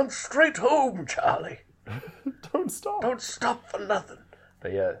home! Run straight home, Charlie! Don't stop! Don't stop for nothing!"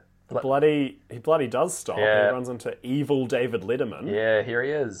 But yeah. He bloody does stop. Yeah. He runs into evil David Letterman. Yeah, here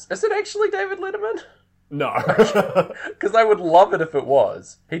he is. Is it actually David Letterman? No. Because I would love it if it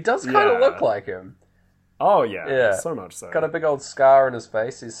was. He does kind of look like him. Oh, yeah. So much so. Got a big old scar on his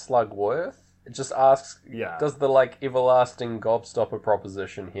face. He's Slugworth. It just asks, does the, like, everlasting gobstopper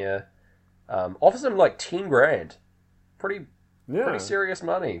proposition here. Offers him, like, 10 grand. Pretty serious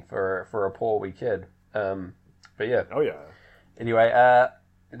money for a poor wee kid. But yeah. Oh, yeah. Anyway,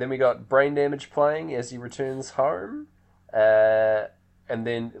 then we got Brain Damage playing as he returns home. And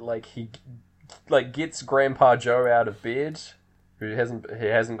then, like, he gets Grandpa Joe out of bed, who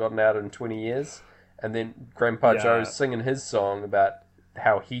hasn't gotten out in 20 years. And then Grandpa Joe's singing his song about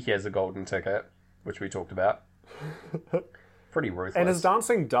how he has a golden ticket, which we talked about. Pretty ruthless. And his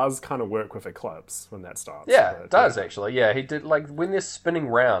dancing does kind of work with Eclipse when that starts. Yeah, it does actually. Yeah, he did, like, when they're spinning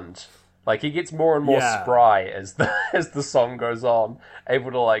round, like, he gets more and more spry as the song goes on, able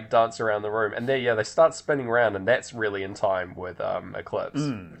to, like, dance around the room. And they start spinning around, and that's really in time with Eclipse,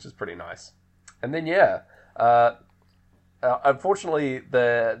 which is pretty nice. And then unfortunately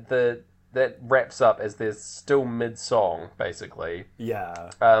that wraps up as they're still mid-song, basically. Yeah.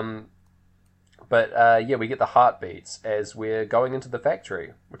 But we get the heartbeats as we're going into the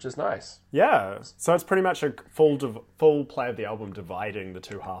factory, which is nice. Yeah. So it's pretty much a full play of the album dividing the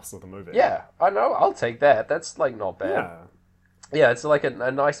two halves of the movie. Yeah, I know. I'll take that. That's, like, not bad. Yeah. Yeah, it's like a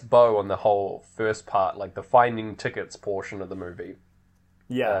nice bow on the whole first part, like the finding tickets portion of the movie.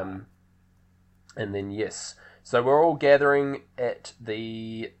 Yeah. And then, so we're all gathering at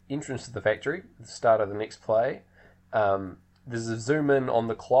the entrance to the factory, at the start of the next play. There's a zoom in on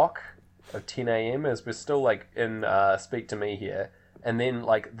the clock of 10 a.m. as we're still, like, in Speak to Me here. And then,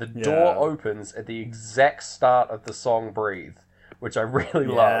 like, the door opens at the exact start of the song Breathe, which I really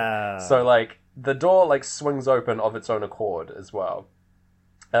love. So, like, the door, like, swings open of its own accord as well.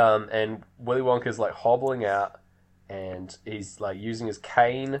 And Willy Wonka's, like, hobbling out, and he's, like, using his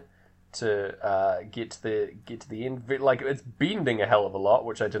cane to get to the end. Like, it's bending a hell of a lot,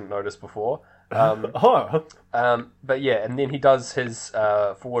 which I didn't notice before. But yeah, and then he does his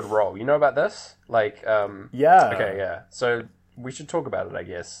forward roll. You know about this? Like, Okay, yeah. So we should talk about it, I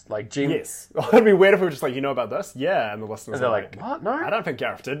guess. Like, Jim. Yes. It'd be weird if we were just like, you know about this? Yeah, and the listeners they're are like, what? No. I don't think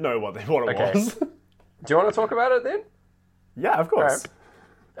Gareth did know what it was. Do you want to talk about it then? Yeah, of course.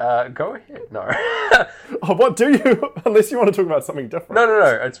 Right. Go ahead. No. What do you? Unless you want to talk about something different.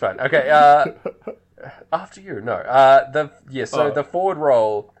 No. It's fine. Okay. After you. No. The forward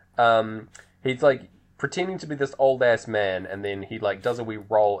roll. He's, like, pretending to be this old ass man, and then he, like, does a wee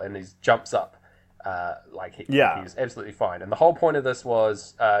roll and he jumps up. He's absolutely fine. And the whole point of this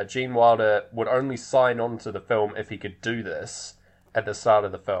was Gene Wilder would only sign on to the film if he could do this at the start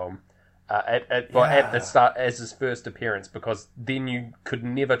of the film. At the start as his first appearance, because then you could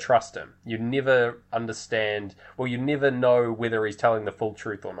never trust him. You'd never understand, well, you never know whether he's telling the full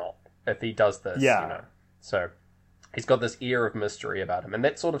truth or not if he does this. Yeah. You know? So he's got this air of mystery about him, and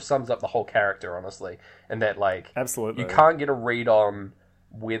that sort of sums up the whole character, honestly. And that, like, absolutely, you can't get a read on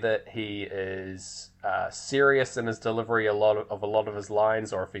whether he is serious in his delivery a lot of his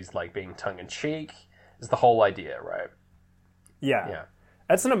lines, or if he's, like, being tongue in cheek. Is the whole idea, right? Yeah.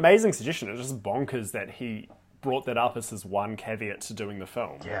 It's an amazing suggestion. It's just bonkers that he brought that up as his one caveat to doing the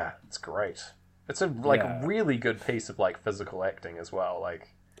film. Yeah, it's great. It's a really good piece of, like, physical acting as well. Like,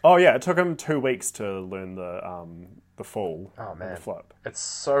 oh yeah, it took him 2 weeks to learn the fall. Oh man, the flip.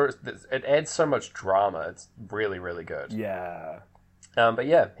 It adds so much drama. It's really, really good. Yeah. But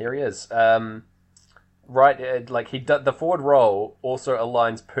yeah, here he is. The forward roll also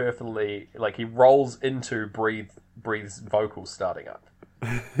aligns perfectly. Like, he rolls into Breathe's vocals starting up.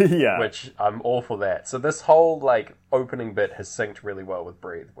 Yeah. Which I'm all for that. So this whole, like, opening bit has synced really well with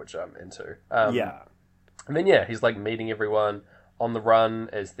Breathe, which I'm into. Yeah. And then, he's, like, meeting everyone on the run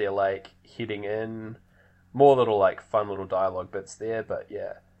as they're, like, heading in. More little, like, fun little dialogue bits there, but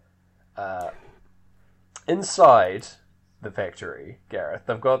yeah. Inside the factory, Gareth,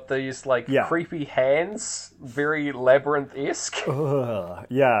 they've got these, like, creepy hands, very labyrinth-esque.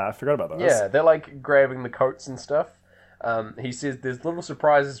 Yeah, I forgot about those. Yeah, they're, like, grabbing the coats and stuff. He says there's little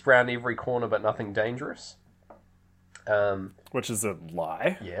surprises around every corner, but nothing dangerous. Which is a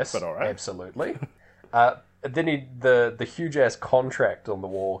lie. Yes, but all right. Absolutely. Then the huge ass contract on the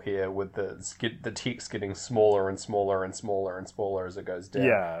wall here with the text getting smaller and smaller and smaller and smaller as it goes down.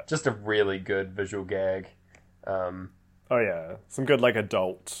 Yeah, just a really good visual gag. Oh yeah, some good, like,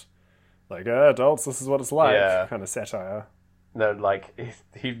 adults, this is what it's like, kind of satire. No, like,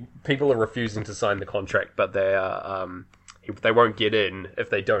 people are refusing to sign the contract, but they won't get in if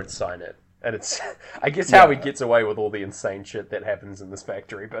they don't sign it. And it's, I guess, how he gets away with all the insane shit that happens in this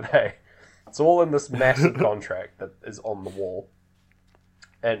factory. But hey, it's all in this massive contract that is on the wall.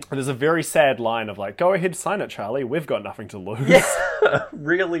 And there's a very sad line of like, go ahead, sign it, Charlie. We've got nothing to lose. Yeah,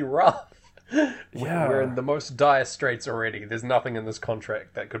 really rough. Yeah. We're in the most dire straits already. There's nothing in this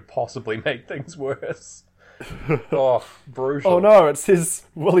contract that could possibly make things worse. Oh, brutal. Oh no, it says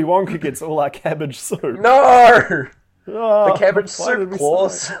Willy Wonka gets all our cabbage soup. No! Oh, The cabbage soup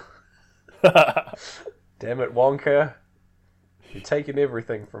clause. Damn it, Wonka. You're taking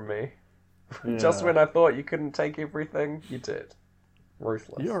everything from me. Yeah. Just when I thought you couldn't take everything, you did.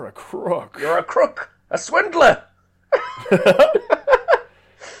 Ruthless. You're a crook. You're a crook! A swindler!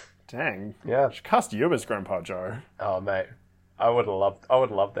 Dang. Yeah. Should cast you as Grandpa Joe. Oh, mate. I would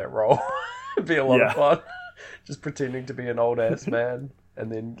love that role. It'd be a lot of fun. Just pretending to be an old ass man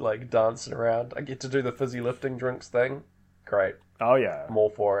and then like dancing around. I get to do the fizzy lifting drinks thing. Great. Oh yeah. I'm all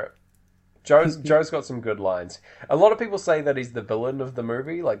for it. Joe's got some good lines. A lot of people say that he's the villain of the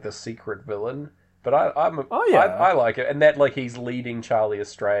movie, like the secret villain. But I like it, and that like he's leading Charlie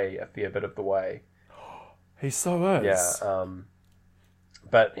astray a fair bit of the way. He so is. Yeah.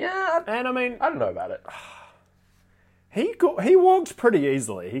 But yeah, and I mean, I don't know about it. He walked pretty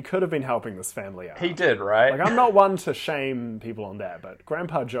easily. He could have been helping this family out. He did, right? Like I'm not one to shame people on that, but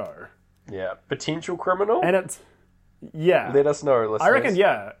Grandpa Joe. Yeah, potential criminal. And it's Let us know, listeners.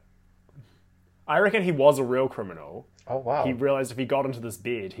 I reckon he was a real criminal. Oh wow! He realized if he got into this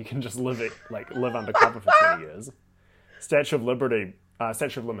bed, he can just live undercover for 20 years. Statue of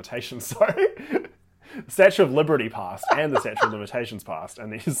Limitations, sorry. Statue of Liberty passed and the Statue of Limitations passed,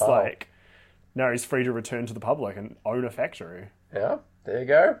 and he's now he's free to return to the public and own a factory. Yeah, there you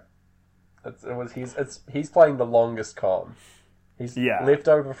go. He's playing the longest con. He's left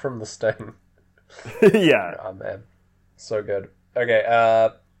over from the Sting. Yeah. Oh man, so good. Okay,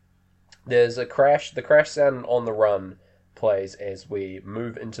 there's a crash. The crash sound on the run plays as we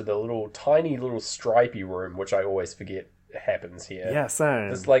move into the tiny little stripy room, which I always forget happens here. Yeah,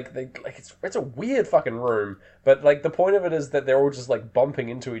 same. It's it's a weird fucking room, but like the point of it is that they're all just like bumping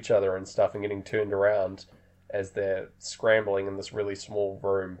into each other and stuff and getting turned around as they're scrambling in this really small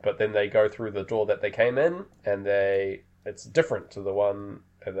room. But then they go through the door that they came in, and it's different to the one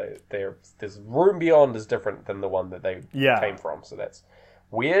this room beyond is different than the one that they came from. So that's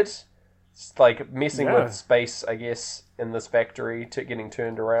weird. It's like messing with space, I guess, in this factory, getting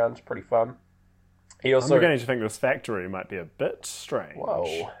turned around. Pretty fun. I'm beginning to think this factory might be a bit strange.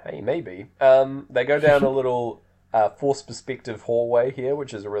 Whoa, hey, maybe. They go down a little forced perspective hallway here,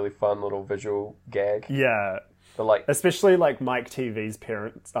 which is a really fun little visual gag. Yeah. Especially like Mike TV's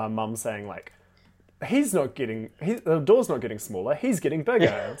parents, mum saying like, the door's not getting smaller, he's getting bigger.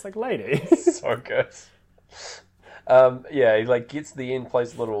 Yeah. It's like, lady. So good. He like gets the end,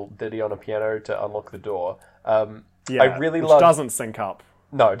 plays a little ditty on a piano to unlock the door. Which doesn't sync up.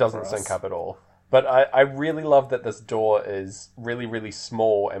 No, it doesn't sync up at all. But I really love that this door is really, really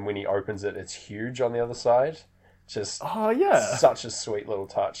small, and when he opens it, it's huge on the other side. Just such a sweet little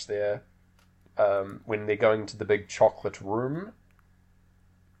touch there. When they're going to the big chocolate room.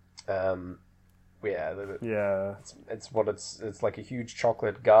 It's like a huge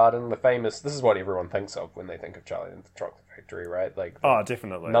chocolate garden. This is what everyone thinks of when they think of Charlie and the Chocolate Factory, right? Like,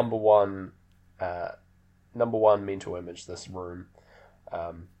 definitely. Number one mental image, this room.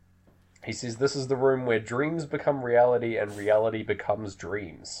 He says this is the room where dreams become reality and reality becomes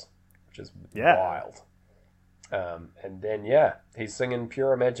dreams, which is wild. And then, he's singing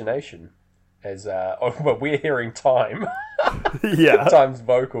Pure Imagination as, we're hearing Time. Time's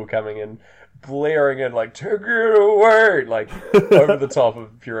vocal coming in, blaring in like, take it away, like over the top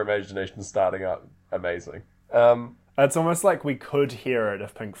of Pure Imagination starting up. Amazing. It's almost like we could hear it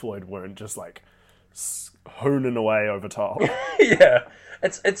if Pink Floyd weren't just like hooning away over top. Yeah.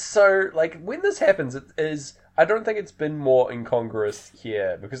 It's so, like, when this happens, it is, I don't think it's been more incongruous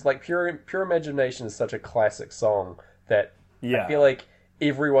here, because, like, Pure Imagination is such a classic song that I feel like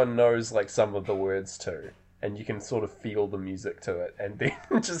everyone knows, like, some of the words to, and you can sort of feel the music to it, and then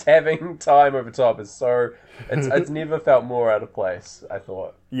just having Time over top is so, it's never felt more out of place, I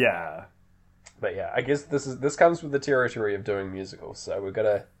thought. Yeah. But yeah, I guess this comes with the territory of doing musicals, so we're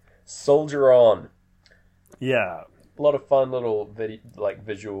gonna soldier on. Yeah. A lot of fun little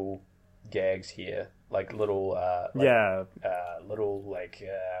visual gags here, like little what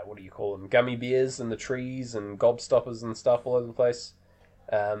do you call them? Gummy bears in the trees and gobstoppers and stuff all over the place,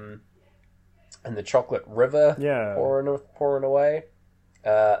 and the chocolate river pouring away.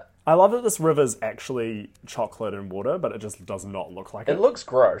 I love that this river's actually chocolate and water, but it just does not look like it. It looks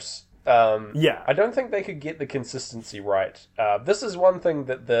gross. I don't think they could get the consistency right. This is one thing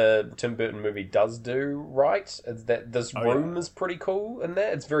that the Tim Burton movie does do right, is that this room is pretty cool in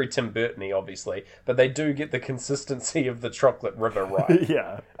there. It's very Tim Burton-y, obviously, but they do get the consistency of the chocolate river right.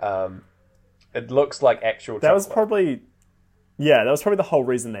 Yeah. It looks like actual chocolate. That was probably the whole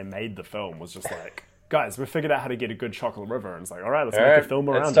reason they made the film, was just like, guys, we figured out how to get a good chocolate river, and it's like, all right, let's make a film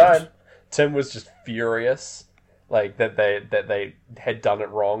around it. Tim was just furious, like that they had done it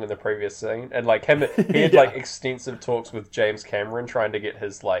wrong in the previous scene, and like he had like extensive talks with James Cameron trying to get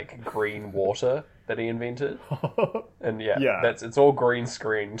his like green water that he invented, and it's all green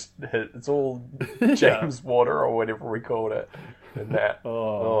screened. It's all James water or whatever we called it, and that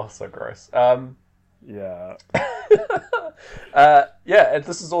so gross. And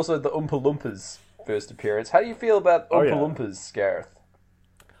this is also the Oompa Loompas' first appearance. How do you feel about Oompa Loompas, Gareth?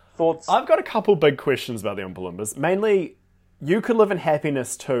 Thoughts? I've got a couple big questions about the Oompa Loompas. Mainly, you could live in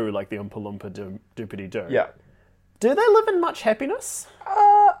happiness too, like the Oompa Loompa doopity doo. Yeah. Do they live in much happiness?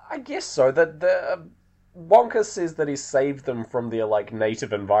 I guess so. The Wonka says that he saved them from their like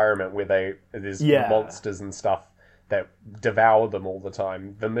native environment where there's monsters and stuff that devour them all the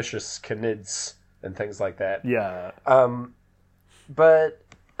time, vicious canids and things like that. Yeah. But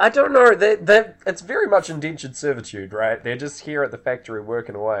I don't know. It's very much indentured servitude, right? They're just here at the factory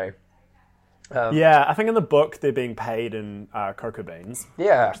working away. I think in the book they're being paid in cocoa beans.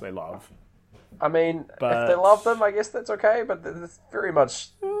 Yeah. Which they love. I mean, if they love them, I guess that's okay, but it's very much...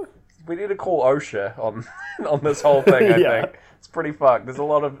 We need to call OSHA on this whole thing, I think. It's pretty fucked. There's a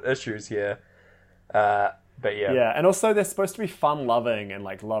lot of issues here. But yeah. Yeah, and also they're supposed to be fun-loving and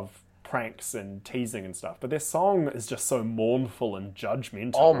like love pranks and teasing and stuff, but their song is just so mournful and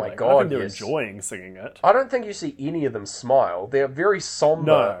judgmental. Oh my god, I don't think they're enjoying singing it. I don't think you see any of them smile. They're very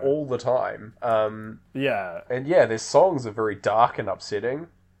somber all the time. And their songs are very dark and upsetting.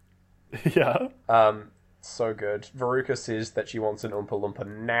 Yeah. So good. Veruca says that she wants an Oompa Loompa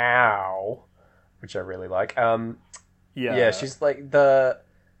now, which I really like. She's like but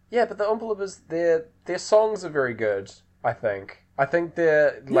the Oompa Loompas, their songs are very good, I think. I think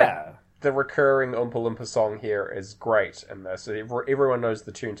they're like the recurring Oompa Loompa song here is great in this. Everyone knows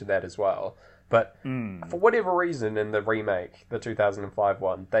the tune to that as well. But for whatever reason in the remake, the 2005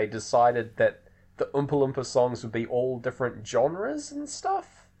 one, they decided that the Oompa Loompa songs would be all different genres and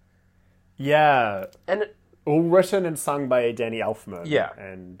stuff. Yeah. And all written and sung by Danny Elfman. Yeah.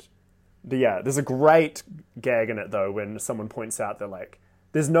 And there's a great gag in it though when someone points out that like,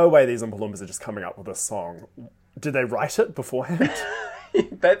 there's no way these Oompa Loompas are just coming up with this song. Did they write it beforehand?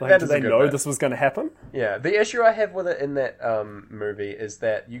 Did they know this was going to happen? Yeah, the issue I have with it in that movie is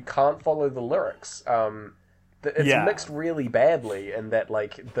that you can't follow the lyrics. It's mixed really badly, and that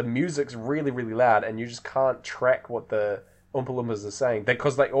like the music's really, really loud, and you just can't track what the Oompa Loompas are saying,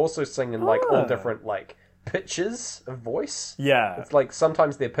 because they also sing in like all different like pitches of voice. Yeah, it's like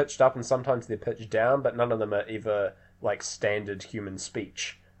sometimes they're pitched up and sometimes they're pitched down, but none of them are ever like standard human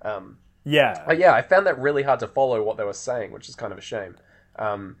speech. I found that really hard to follow what they were saying, which is kind of a shame.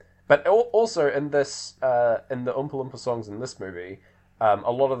 But also in this, in the Oompa Loompa songs in this movie,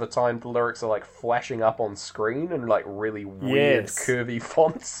 a lot of the time the lyrics are like flashing up on screen in like really weird curvy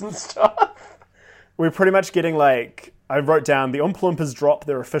fonts and stuff. We're pretty much getting like, I wrote down the Oompa Loompas drop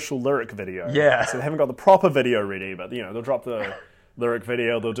their official lyric video. Yeah. So they haven't got the proper video ready, but they'll drop the lyric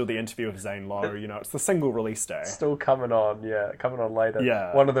video, they'll do the interview with Zane Lowe, it's the single release day. Still coming on later.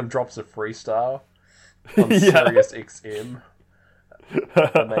 Yeah. One of them drops a freestyle on Sirius XM.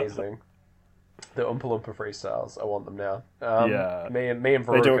 Amazing. The Oompa Loompa freestyles, I want them now. Me and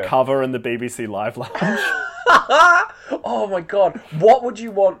Veruca. They do a cover in the BBC Live Lounge. Oh my god,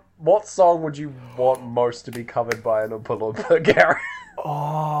 what song would you want most to be covered by an Oompa Loompa, Gary?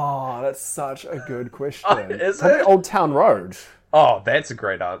 Oh, that's such a good question. Is it? Old Town Road. Oh, that's a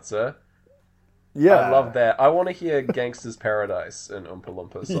great answer. Yeah. I love that. I want to hear Gangsta's Paradise in Oompa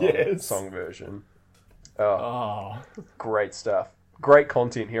Loompa song version. Oh, great stuff. Great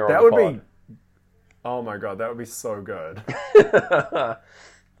content here on the pod. Oh my god, that would be so good.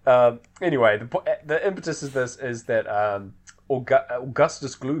 Anyway, the impetus of this is that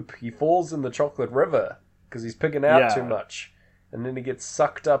Augustus Gloop, he falls in the chocolate river because he's picking out too much, and then he gets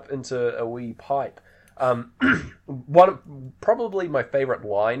sucked up into a wee pipe. Probably my favorite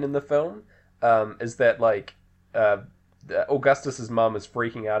line in the film is that like Augustus's mum is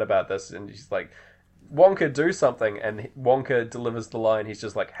freaking out about this, and she's like, Wonka, do something, and Wonka delivers the line. He's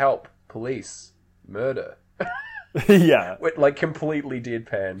just like, help, police, murder. Yeah. Like completely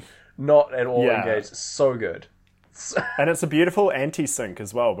deadpan, not at all engaged. So good. And it's a beautiful anti-sync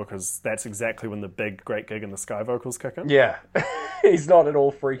as well, because that's exactly when the big Great Gig in the Sky vocals kick in. Yeah. He's not at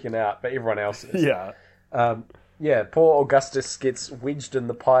all freaking out, but everyone else is. Yeah. Yeah, poor Augustus gets wedged in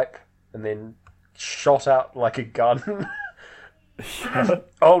the pipe and then shot out like a gun.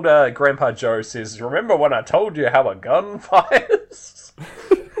 Old Grandpa Joe says, "Remember when I told you how a gun fires?"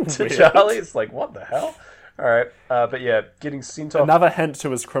 To Charlie, it's like, what the hell? Alright, but yeah, getting sent off... Another hint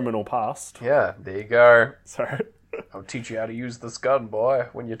to his criminal past. Yeah, there you go. Sorry. I'll teach you how to use this gun, boy,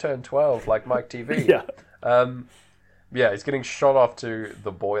 when you turn 12, like Mike TV. Yeah. Yeah, he's getting shot off to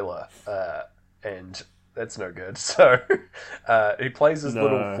the boiler, and that's no good. So he plays his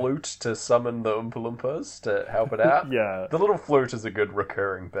little flute to summon the Oompa Loompas to help it out. Yeah. The little flute is a good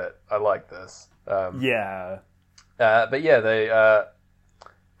recurring bit. I like this. Yeah. But yeah,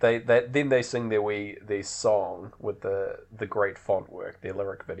 they sing their song with the great font work. Their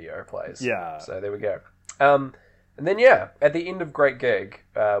lyric video plays. Yeah. So there we go. And then yeah, at the end of Great Gig,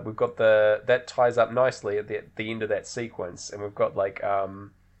 we've got that ties up nicely at the end of that sequence, and we've got like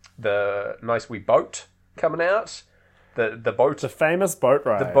the nice wee boat coming out. The boat, the famous boat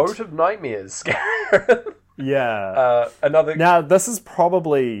ride, the boat of nightmares. Yeah. Another. Now this is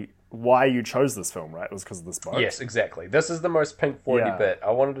probably why you chose this film, right? It was because of this boat. Yes, exactly. This is the most Pink Floydy bit.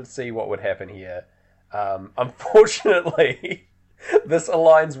 I wanted to see what would happen here. Unfortunately, this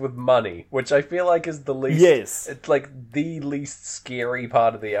aligns with money, which I feel like is the least. Yes. It's like the least scary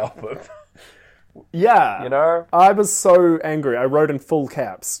part of the album. Yeah. You know? I was so angry. I wrote in full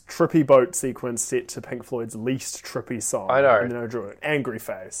caps, trippy boat sequence set to Pink Floyd's least trippy song. I know. And then I drew an angry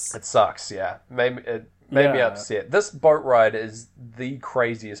face. It sucks, yeah. It made me upset. This boat ride is the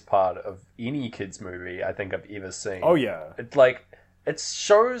craziest part of any kids movie I think I've ever seen. Oh, yeah. It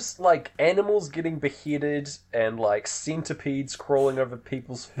shows, like, animals getting beheaded and, like, centipedes crawling over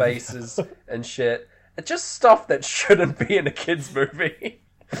people's faces and shit. It's just stuff that shouldn't be in a kids movie.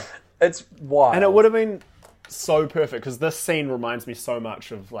 It's wild. And it would have been so perfect, because this scene reminds me so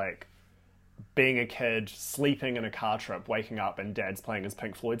much of, like, being a kid, sleeping in a car trip, waking up, and Dad's playing his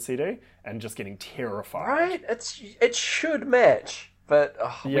Pink Floyd CD, and just getting terrified. Right? It should match, but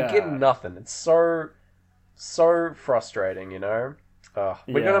we're getting nothing. It's so frustrating, you know? We're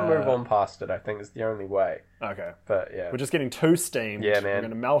going to move on past it, I think, is the only way. Okay. But, yeah. We're just getting too steamed. Yeah, man. We're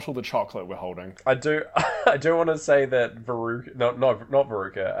going to melt all the chocolate we're holding. I do want to say that Veruca... No, not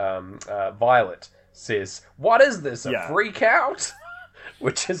Veruca. Violet says, "What is this, a freak out?"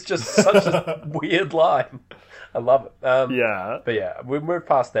 Which is just such a weird line. I love it. But yeah, we move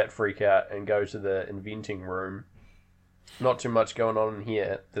past that freak out and go to the inventing room. Not too much going on in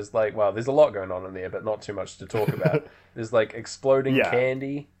here. There's there's a lot going on in there, but not too much to talk about. There's like exploding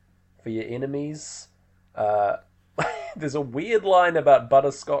candy for your enemies. There's a weird line about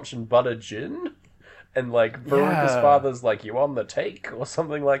butterscotch and butter gin. And like Veruca's father's like, "You on the take?" or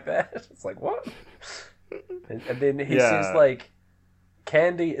something like that. It's like, what? And then he says like,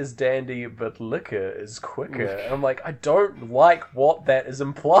 "Candy is dandy, but liquor is quicker." And I'm like, I don't like what that is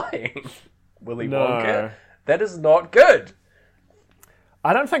implying. Willy Wonka. That is not good.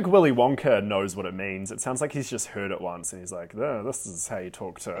 I don't think Willy Wonka knows what it means. It sounds like he's just heard it once and he's like, this is how you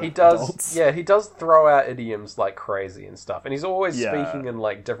talk to adults. Yeah, he does throw out idioms like crazy and stuff. And he's always speaking in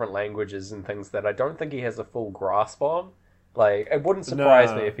like different languages and things that I don't think he has a full grasp on. Like, it wouldn't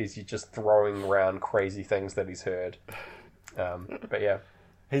surprise me if he's just throwing around crazy things that he's heard. But yeah.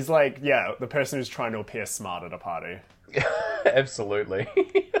 He's like, the person who's trying to appear smart at a party. Absolutely.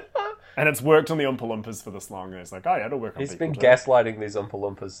 And it's worked on the Oompa Loompas for this long, and it's like, it'll work on He's people been too. gaslighting these Oompa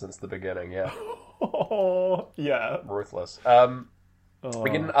Loompas since the beginning, yeah. Oh, yeah. Ruthless. We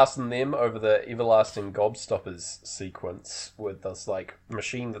get an us and them over the everlasting gobstoppers sequence with this, like,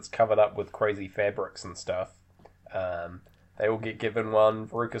 machine that's covered up with crazy fabrics and stuff. They all get given one.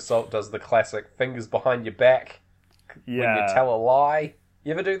 Veruca Salt does the classic fingers behind your back when you tell a lie.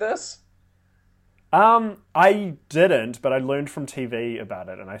 You ever do this? I didn't, but I learned from TV about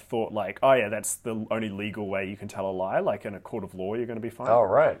it, and I thought, like, that's the only legal way you can tell a lie. Like, in a court of law, you're going to be fine. Oh,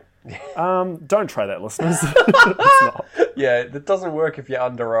 right. Don't try that, listeners. It's not. Yeah, it doesn't work if you're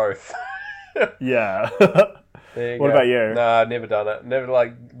under oath. Yeah. There you what go. about you? Nah, never done it.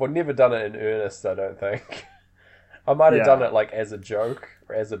 Never done it in earnest, I don't think. I might have done it, like, as a joke,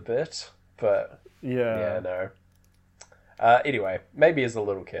 or as a bit, but... Yeah, no. Anyway, maybe as a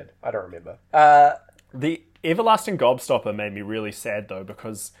little kid. I don't remember. The everlasting gobstopper made me really sad, though,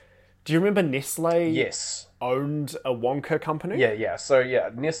 because... Do you remember Nestle? Yes. Owned a Wonka company? Yeah. So,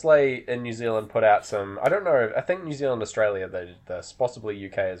 Nestle in New Zealand put out some... I don't know. I think New Zealand, Australia, they did this. Possibly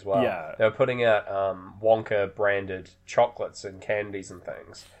UK as well. Yeah. They were putting out Wonka-branded chocolates and candies and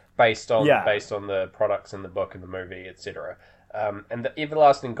things. based on the products in the book and the movie, etc. And the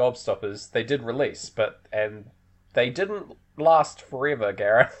Everlasting Gobstoppers, they did release, and they didn't last forever,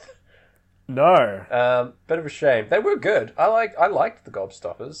 Gareth. No. Bit of a shame. They were good. I liked the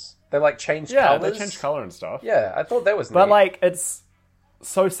Gobstoppers. They changed colours. Yeah, they changed colour and stuff. Yeah, I thought that was neat. But it's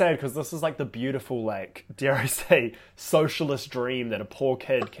so sad because this is the beautiful, dare I say, socialist dream that a poor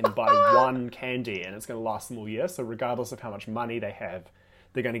kid can buy one candy and it's going to last them all year. So regardless of how much money they have,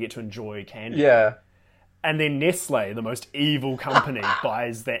 they're going to get to enjoy candy. Yeah. And then Nestle, the most evil company,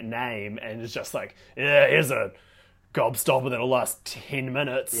 buys that name and is just yeah, here's a gobstopper that'll last 10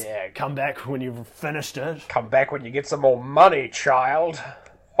 minutes. Yeah. Come back when you've finished it. Come back when you get some more money, child.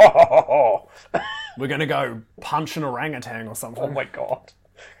 Ho, ho, ho, ho. We're going to go punch an orangutan or something. Oh my god.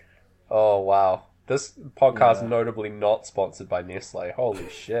 Oh wow. This podcast notably not sponsored by Nestle. Holy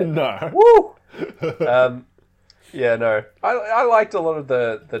shit. No. Woo! Yeah, no. I liked a lot of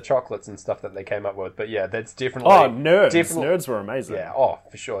the chocolates and stuff that they came up with, but yeah, that's definitely... Oh, nerds. Nerds were amazing. Yeah,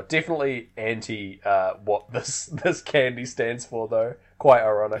 for sure. Definitely anti what this candy stands for, though. Quite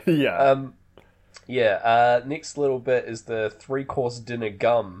ironic. Yeah. Next little bit is the 3-course dinner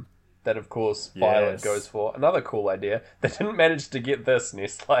gum that, of course, Violet goes for. Another cool idea. They didn't manage to get this,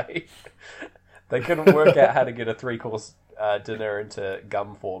 Nestle. They couldn't work out how to get a 3-course dinner into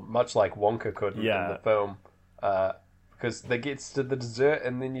gum form, much like Wonka could in the film. Because they gets to the dessert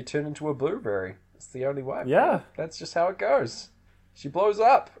and then you turn into a blueberry. It's the only way. Yeah. That's just how it goes. She blows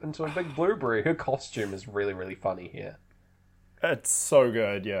up into a big blueberry. Her costume is really, really funny here. It's so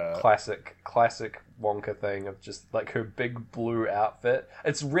good, yeah. Classic Wonka thing of just her big blue outfit.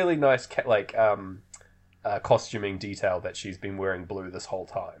 It's really nice costuming detail that she's been wearing blue this whole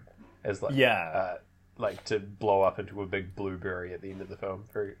time. As to blow up into a big blueberry at the end of the film.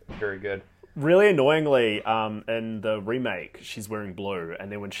 Very, very good. Really annoyingly, in the remake, she's wearing blue, and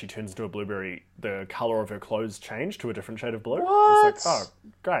then when she turns into a blueberry, the colour of her clothes change to a different shade of blue. What? It's oh,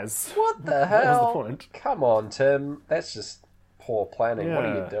 guys. What the hell? What was the point? Come on, Tim. That's just poor planning. Yeah. What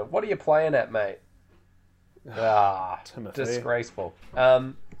are you doing? What are you playing at, mate? Timothy. Disgraceful.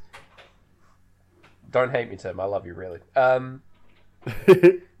 Don't hate me, Tim. I love you, really. Don't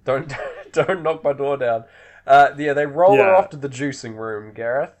knock my door down. They roll her off to the juicing room,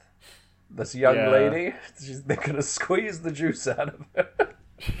 Gareth. This young lady, they're going to squeeze the juice out of her.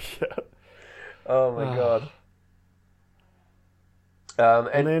 Oh my god.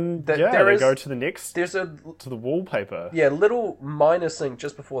 And then they go to the next, to the wallpaper. Yeah, little minor thing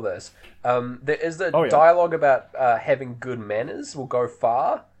just before this. There is a dialogue about having good manners will go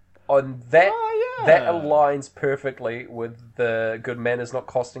far. On that, that aligns perfectly with the good manners not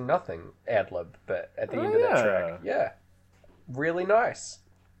costing nothing ad-lib bit at the end of that track. Yeah, really nice.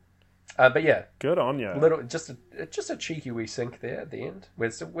 But yeah, good on you. Just a cheeky wee sync there at the end.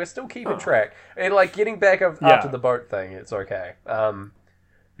 We're still keeping track, and getting back after the boat thing, it's okay. The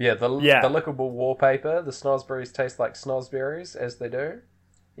lickable wallpaper. The snozberries taste like snozberries, as they do.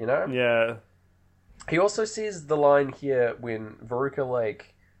 You know. Yeah. He also says the line here when Veruca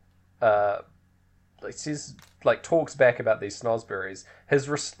talks back about these snozberries. His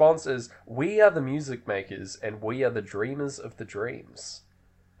response is, "We are the music makers, and we are the dreamers of the dreams."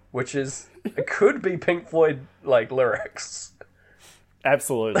 Which is, it could be Pink Floyd, lyrics.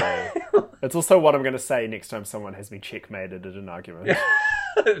 Absolutely. It's also what I'm going to say next time someone has me checkmated at an argument.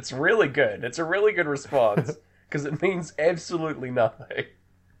 It's really good. It's a really good response, because it means absolutely nothing.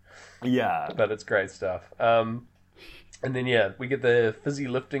 Yeah. But it's great stuff. And then, we get the fizzy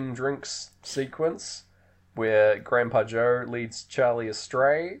lifting drinks sequence, where Grandpa Joe leads Charlie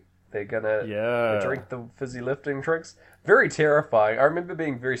astray. They're going to drink the fizzy lifting drinks. Very terrifying. I remember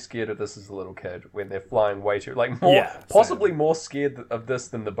being very scared of this as a little kid when they're flying way too... possibly more scared of this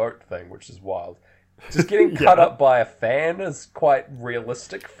than the boat thing, which is wild. Just getting cut up by a fan is quite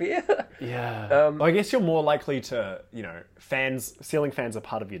realistic fear. Yeah. I guess you're more likely to, ceiling fans are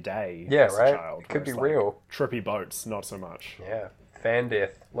part of your day as a child. It could be real. Trippy boats, not so much. Yeah. Fan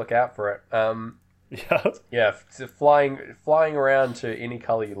death. Look out for it. Yeah. So flying around to any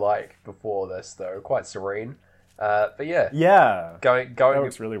colour you like before this, though. Quite serene. But going that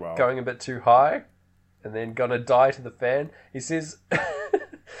works really well. Going a bit too high, and then gonna die to the fan. He says,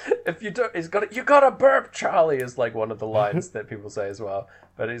 "If you don't, you gotta burp, Charlie." Is one of the lines that people say as well.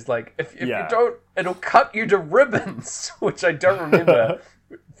 But he's like, if you don't, it'll cut you to ribbons, which I don't remember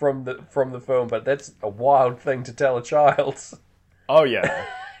from the film. But that's a wild thing to tell a child. Oh yeah.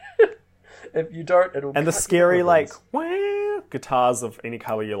 If you don't, it'll. And the scary guitars of any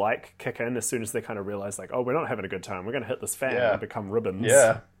colour you like kick in as soon as they kind of realise we're not having a good time. We're going to hit this fan and become ribbons.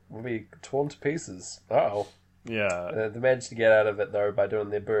 Yeah, we'll be torn to pieces. Uh-oh. Yeah. They manage to get out of it, though, by doing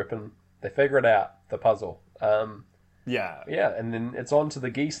their burp, and they figure it out, the puzzle. Yeah. Yeah, and then it's on to the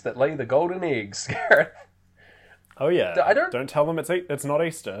geese that lay the golden eggs. Oh, yeah. I don't tell them it's not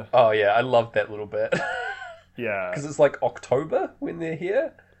Easter. Oh, yeah, I love that little bit. Yeah. Because it's like October when they're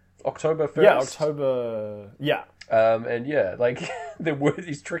here. October 1st. Yeah, October... Yeah. And yeah, like,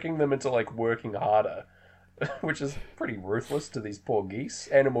 he's tricking them into, like, working harder. Which is pretty ruthless to these poor geese.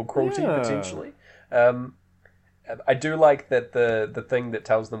 Animal cruelty, potentially. I do like that the thing that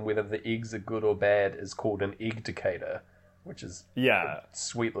tells them whether the eggs are good or bad is called an egg-dicator, which is a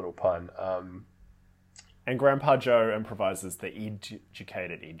sweet little pun. And Grandpa Joe improvises the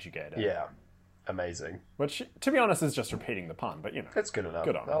educated educator. Yeah, amazing. Which, to be honest, is just repeating the pun, but That's good enough.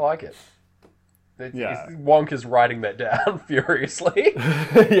 Good on I like it. Wonka's writing that down furiously.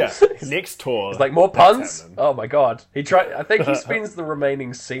 Yeah. Next tour. It's like, more puns? Oh my god. I think he spends the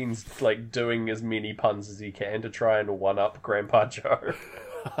remaining scenes like doing as many puns as he can to try and one-up Grandpa Joe.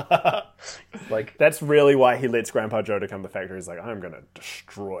 Like, that's really why he lets Grandpa Joe to come to the factory. He's like, I'm going to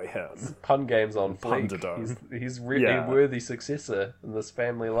destroy him. Pun game's on fleek. He's really a worthy successor in this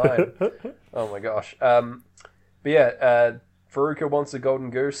family line. Oh my gosh. But yeah, Veruca wants a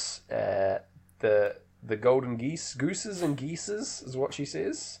golden goose. The golden gooses and geeses is what she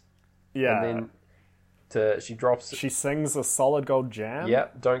says. Yeah. And then she sings a solid gold jam. Yeah,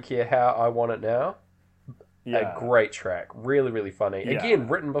 don't care how, I want it now. Yeah. A great track. Really, really funny. Yeah. Again,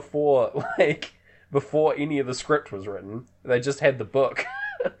 written before any of the script was written. They just had the book.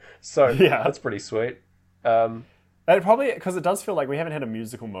 So that's pretty sweet. It probably, because it does feel like we haven't had a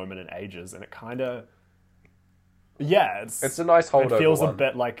musical moment in ages, and it kind of... Yeah, it's a nice holdover. It feels a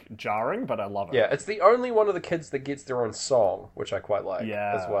bit like jarring, but I love it. Yeah, it's the only one of the kids that gets their own song, which I quite like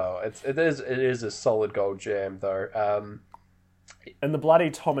as well. It is a solid gold jam though. In the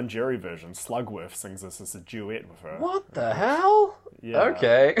bloody Tom and Jerry version, Slugworth sings this as a duet with her. What the hell? Yeah.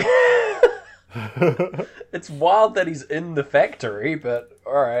 Okay. It's wild that he's in the factory, but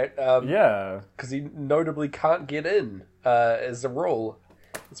all right. Because he notably can't get in as a rule.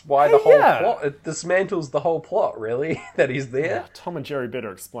 It's why the whole plot... It dismantles the whole plot, really, that he's there. Yeah, Tom and Jerry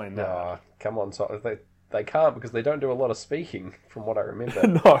better explain that. Oh, come on, Tom. They can't, because they don't do a lot of speaking, from what I remember.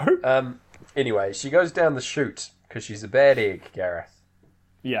 No. Anyway, she goes down the chute, because she's a bad egg, Gareth.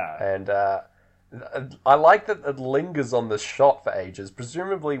 Yeah. And I like that it lingers on this shot for ages.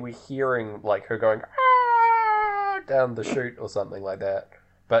 Presumably we're hearing, like, her going... down the chute or something like that.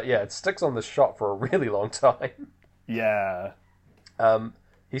 But yeah, it sticks on the shot for a really long time. Yeah.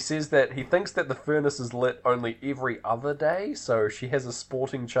 He says that he thinks that the furnace is lit only every other day, so she has a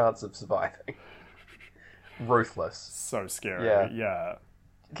sporting chance of surviving. Ruthless. So scary. Yeah.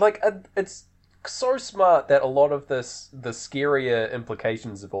 Like, it's so smart that a lot of the scarier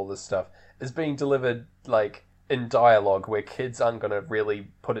implications of all this stuff is being delivered, like, in dialogue where kids aren't going to really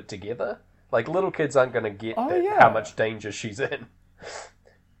put it together. Like, little kids aren't going to get how much danger she's in.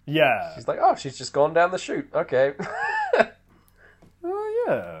 Yeah. She's like, she's just gone down the chute. Okay. Oh,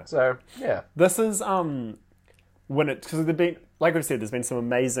 yeah. So, yeah. This is, because like we've said, there's been some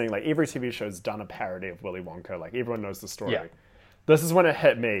amazing, like, every TV show's done a parody of Willy Wonka. Like, everyone knows the story. Yeah. This is when it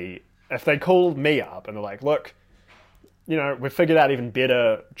hit me. If they called me up and they're like, look, we've figured out even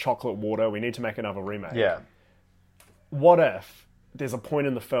better chocolate water. We need to make another remake. Yeah. What if there's a point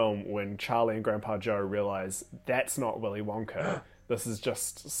in the film when Charlie and Grandpa Joe realize that's not Willy Wonka. This is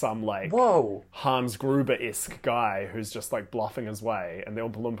just some, like, Hans Gruber-esque guy who's just, like, bluffing his way, and the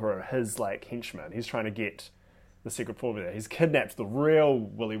Oompa Loompa are his, like, henchmen. He's trying to get the secret formula. He's kidnapped the real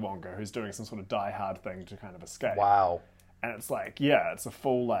Willy Wonka, who's doing some sort of die-hard thing to kind of escape. Wow. And it's like, it's a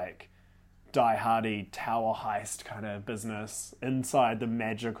full, like, die-hardy tower heist kind of business inside the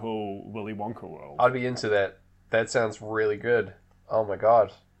magical Willy Wonka world. I'd be into that. That sounds really good. Oh my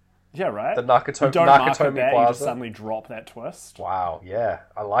god. Yeah, right? The Nakatomi you don't market that, Plaza. You just suddenly drop that twist. Wow, yeah.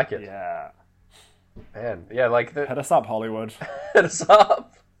 I like it. Yeah. Man, yeah, like... Hit us up, Hollywood. Hit us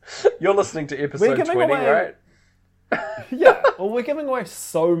up. You're listening to episode 20, right? Yeah. Well, we're giving away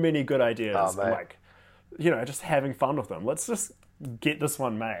so many good ideas. Oh, and, like, just having fun with them. Let's just get this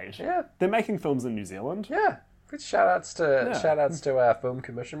one made. Yeah. They're making films in New Zealand. Yeah. Good shout-outs to our film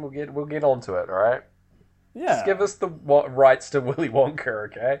commission. We'll get onto it, all right? Yeah. Just give us the rights to Willy Wonka,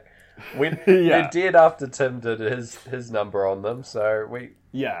 okay? They're dead after Tim did his number on them, so we...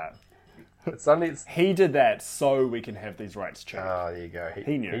 Yeah. He did that so we can have these rights changed. Oh, there you go.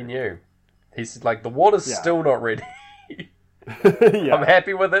 He knew. He knew. He's like, the water's still not ready. I'm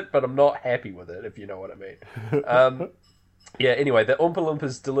happy with it, but I'm not happy with it, if you know what I mean. Anyway, the Oompa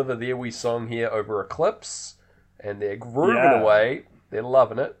Loompas deliver their wee song here over Eclipse, and they're grooving away. They're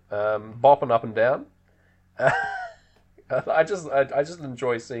loving it. Bopping up and down. I just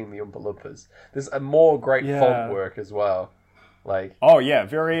enjoy seeing the Oompa Loompas. There's a more great font work as well. Like, oh yeah,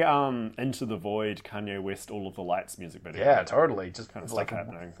 very Into the Void, Kanye West, All of the Lights music video. Yeah, totally. Just kind of like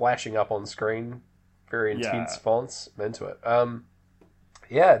happening. Flashing up on screen, very intense fonts. I'm into it.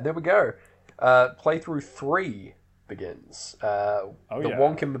 Yeah, there we go. Playthrough 3 begins. The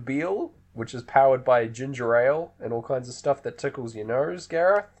Wonka-mobile, which is powered by ginger ale and all kinds of stuff that tickles your nose,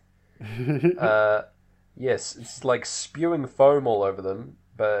 Gareth. Yes, it's like spewing foam all over them,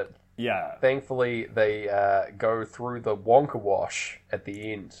 but thankfully they go through the Wonka wash at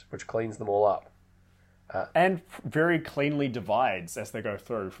the end, which cleans them all up. And very cleanly divides as they go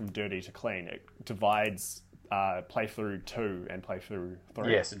through from dirty to clean. It divides playthrough 2 and playthrough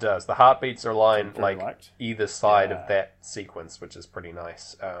 3. Yes, it does. The heartbeats are aligned either side of that sequence, which is pretty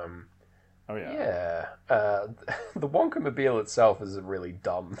nice. The Wonka-mobile itself is a really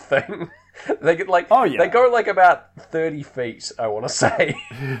dumb thing. They get they go like about 30 feet, I want to say.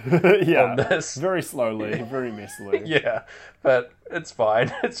 On this. Very slowly, very messily. Yeah, but it's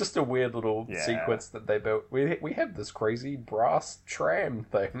fine. It's just a weird little sequence that they built. We have this crazy brass tram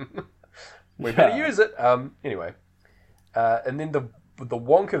thing. We better use it. Anyway, and then the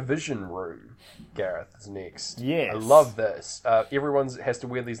Wonka Vision Room, Gareth, is next. Yes. I love this. Everyone has to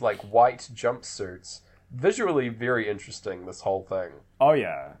wear these like white jumpsuits. Visually very interesting, this whole thing. Oh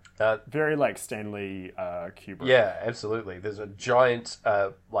yeah. Very like Stanley Kubrick. Yeah, absolutely. There's a giant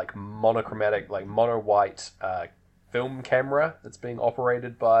like monochromatic, like mono white film camera that's being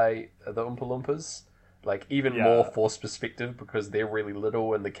operated by the Oompa Loompas. Like even more forced perspective because they're really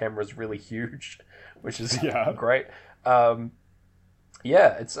little and the camera's really huge, which is great.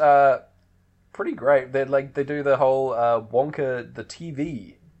 It's pretty great. They do the whole Wonka, the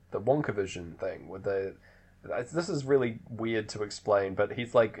TV, the Wonka Vision thing with the. This is really weird to explain, but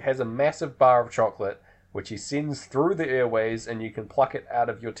he's like has a massive bar of chocolate which he sends through the airways, and you can pluck it out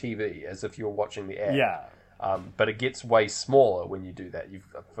of your TV as if you're watching the ad. Yeah. But it gets way smaller when you do that.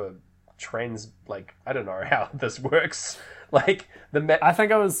 I don't know how this works. Like I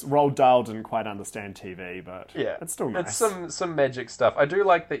think I was Roald Dahl didn't quite understand TV, but it's still nice. It's some magic stuff. I do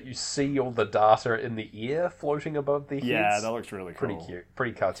like that you see all the data in the air floating above their heads. Yeah, that looks really cool. Pretty cute,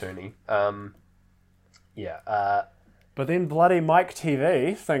 pretty cartoony. But then bloody Mike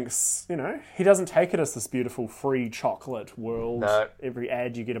TV thinks, he doesn't take it as this beautiful free chocolate world. No. Every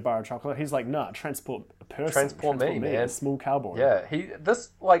ad you get a bar of chocolate. He's like, nah, transport a person. Transport me, man. A small cowboy. Yeah,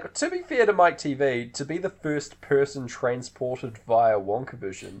 to be fair to Mike TV, to be the first person transported via Wonka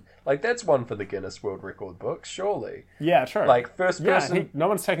Vision, like that's one for the Guinness World Record books, surely. Yeah, true. Like first person. No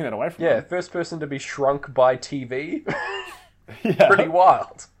one's taking that away from him. Yeah, first person to be shrunk by TV. Pretty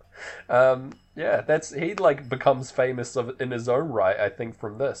wild. He becomes famous in his own right, I think,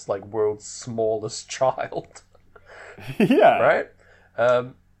 from this, like world's smallest child. Yeah. Right?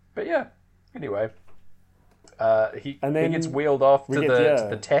 But yeah, anyway. He gets wheeled off to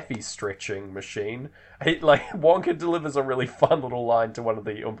the taffy stretching machine. Wonka delivers a really fun little line to one of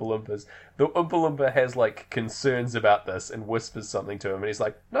the Oompa Loompas. The Oompa Loompa has concerns about this and whispers something to him, and he's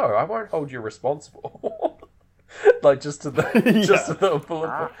like, "No, I won't hold you responsible." Just to the Oompa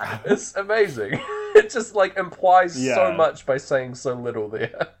Loompa. It's amazing. It just implies so much by saying so little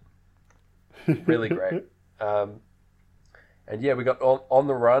there. Really great. And we got on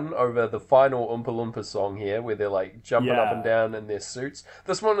the Run over the final Oompa Loompa song here, where they're jumping up and down in their suits.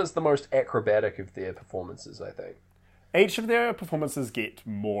 This one is the most acrobatic of their performances, I think. Each of their performances get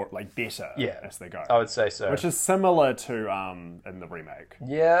more better as they go. I would say so. Which is similar to in the remake.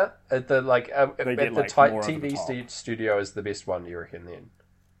 Yeah, at the TV studio is the best one, you reckon?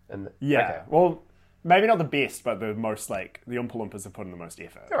 Then, well, maybe not the best, but the most the Oompa Loompas have put in the most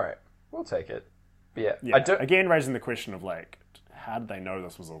effort. All right, we'll take it. But again, raising the question of how did they know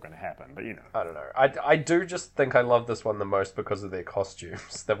this was all going to happen? But I don't know. I do just think I love this one the most because of their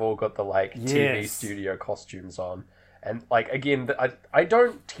costumes. They've all got the TV studio costumes on. And, again, I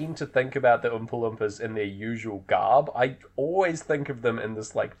don't tend to think about the Oompa Loompas in their usual garb. I always think of them in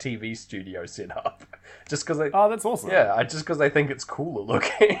this, TV studio setup. Just because Oh, that's awesome. Yeah, just because I think it's cooler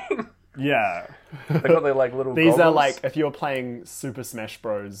looking. Yeah. They've got their, little These goggles. are, if you were playing Super Smash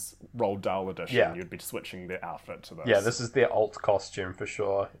Bros. Roald Dahl edition, you'd be switching their outfit to this. Yeah, this is their alt costume for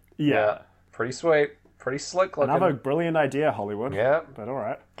sure. Yeah. Pretty sweet. Pretty slick looking. Another brilliant idea, Hollywood. Yeah. But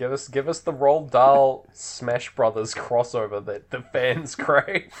alright. Give us the Roald Dahl Smash Brothers crossover that the fans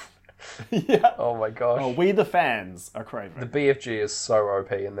crave. Yeah. Oh my gosh. Oh, we the fans are craving. The BFG is so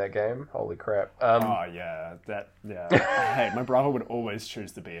OP in that game. Holy crap. Hey, my brother would always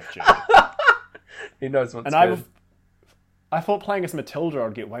choose the BFG. He knows what's and good. I thought playing as Matilda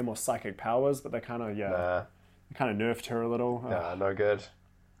I'd get way more psychic powers, but they kind of, Nah. kind of nerfed her a little. Nah, no good.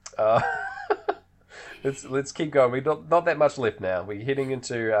 Let's keep going. We've not that much left now. We're heading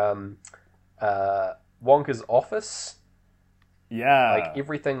into Wonka's office. Yeah. Like,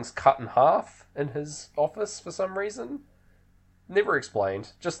 everything's cut in half in his office for some reason. Never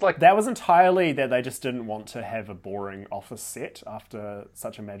explained. Just like... That was entirely that they just didn't want to have a boring office set after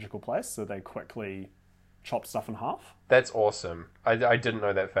such a magical place, so they quickly chopped stuff in half. That's awesome. I didn't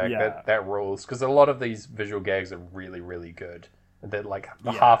know that fact. Yeah. That rules. Because a lot of these visual gags are really, really good. They're like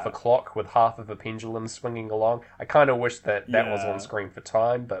half a clock with half of a pendulum swinging along. I kind of wish that was on screen for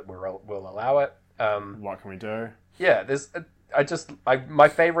time, but we'll allow it. What can we do? Yeah, my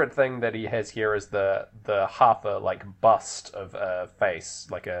favorite thing that he has here is the half a like bust of a face,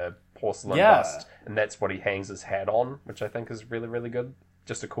 like a porcelain bust, and that's what he hangs his hat on, which I think is really, really good.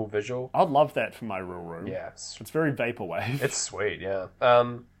 Just a cool visual. I'd love that for my real room. Yeah, it's very vaporwave. It's sweet. Yeah.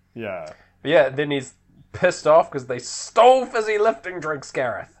 Yeah. But yeah. Then he's pissed off because they stole fizzy lifting drinks,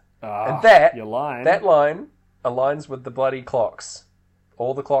 Gareth. And that line aligns with the bloody clocks.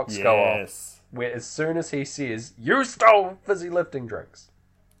 All the clocks go off. Where as soon as he says, "You stole fizzy lifting drinks,"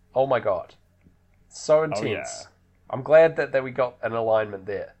 oh my god, so intense. Yeah. I'm glad that we got an alignment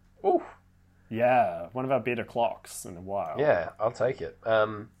there. Ooh. Yeah, one of our better clocks in a while. Yeah, I'll take it.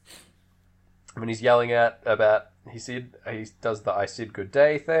 When he's yelling out about, he does the "I said good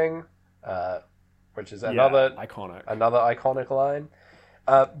day" thing, which is another iconic line.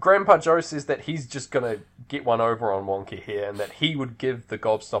 Grandpa Joe says that he's just gonna get one over on Wonka here, and that he would give the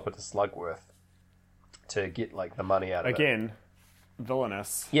gobstopper to Slugworth to get like the money out of it. Again,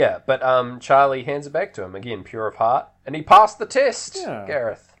 villainous. Yeah, but Charlie hands it back to him again, pure of heart, and he passed the test. Yeah.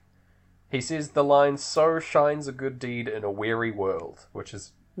 Gareth. He says the line "So shines a good deed in a weary world," which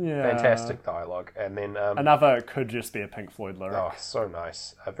is fantastic dialogue. And then another could just be a Pink Floyd lyric. Oh, so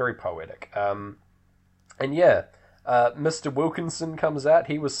nice, very poetic. And yeah. Mr. Wilkinson comes out.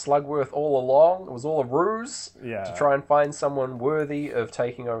 He was Slugworth all along. It was all a ruse to try and find someone worthy of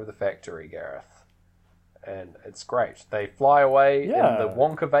taking over the factory, Gareth. And it's great. They fly away in the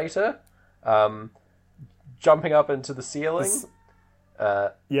Wonkavator, jumping up into the ceiling.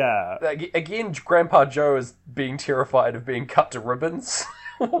 Again, Grandpa Joe is being terrified of being cut to ribbons.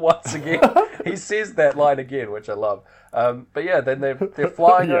 Once again, he says that line again, which I love. But yeah, then they're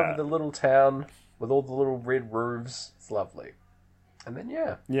flying over the little town with all the little red roofs. It's lovely. And then,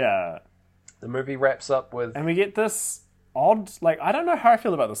 the movie wraps up with... And we get this odd... Like, I don't know how I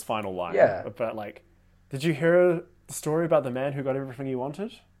feel about this final line. Yeah. But, like, did you hear the story about the man who got everything he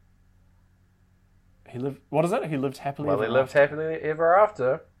wanted? He lived... What is it? He lived happily ever after. Well, he lived happily ever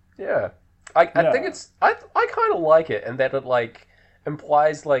after. Yeah. I think it's... I kind of like it, in that it, like,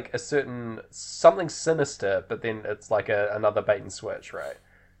 implies, like, a certain... Something sinister, but then it's, like, another bait and switch, right?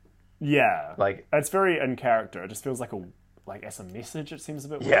 Yeah, like it's very in character. It just feels like as a message, it seems a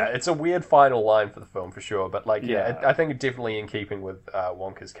bit weird. Yeah, it's a weird final line for the film for sure. But like, I think definitely in keeping with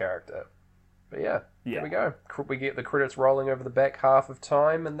Wonka's character. But here we go. We get the credits rolling over the back half of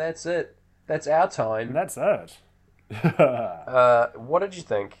time, and that's it. That's our time. And that's it. What did you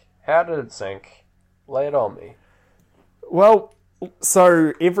think? How did it sink? Lay it on me. Well.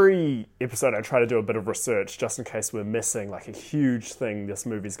 So every episode I try to do a bit of research just in case we're missing like a huge thing this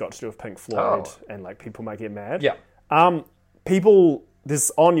movie's got to do with Pink Floyd and like people might get mad. Yeah.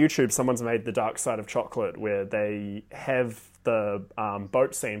 There's on YouTube someone's made The Dark Side of Chocolate where they have the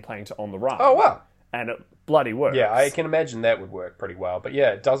boat scene playing to On the Run. Oh wow. And it bloody works. Yeah, I can imagine that would work pretty well. But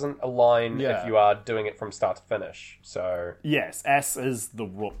yeah, it doesn't align if you are doing it from start to finish. So yes, as is the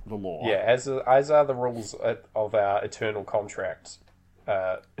law. Yeah, as are the rules of our eternal contract.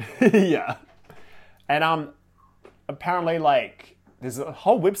 Yeah. And apparently, like, there's a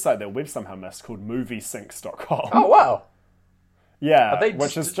whole website that we've somehow missed called moviesinks.com. Oh wow. Yeah,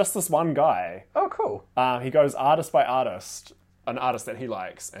 which is just this one guy. Oh cool. He goes artist by artist. An artist that he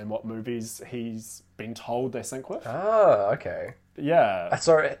likes and what movies he's been told they sync with. Oh, okay. Yeah.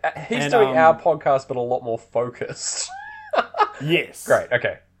 So he's doing our podcast, but a lot more focused. Yes. Great.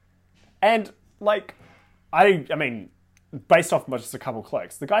 Okay. And like, I mean, based off just a couple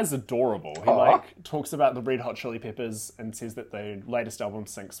clicks, the guy's adorable. He like talks about the Red Hot Chili Peppers and says that the latest album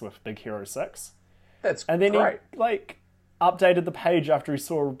syncs with Big Hero 6. That's and then great. He like updated the page after he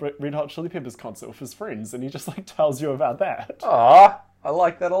saw a Red Hot Chili Peppers concert with his friends, and he just like tells you about that. Aw, I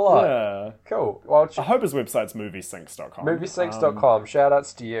like that a lot. Yeah. Cool. Well, I hope his website's moviesinks.com. Moviesinks.com. Shout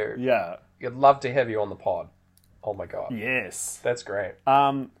outs to you. Yeah. I'd love to have you on the pod. Oh my god. Yes. That's great.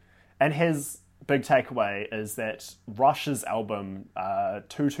 And his big takeaway is that Rush's album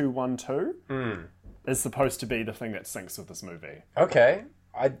 2212 is supposed to be the thing that syncs with this movie. Okay.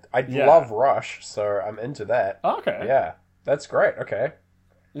 I love Rush, so I'm into that. Okay. Yeah. That's great. Okay.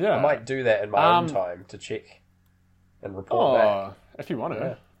 Yeah. I might do that in my own time to check and report back. If you want to.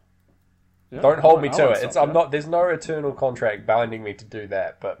 Yeah. Yeah, Don't hold me to it. There's no eternal contract binding me to do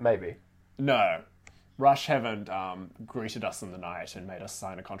that, but maybe. No. Rush haven't greeted us in the night and made us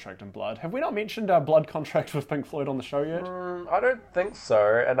sign a contract in blood. Have we not mentioned our blood contract with Pink Floyd on the show yet? I don't think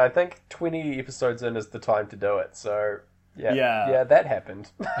so, and I think 20 episodes in is the time to do it, so yeah, that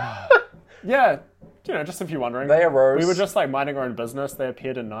happened. Yeah, just if you're wondering. They arose. We were just like minding our own business. They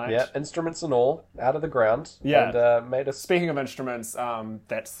appeared at night. Yeah, instruments and all, out of the ground. Yeah. And made us... Speaking of instruments,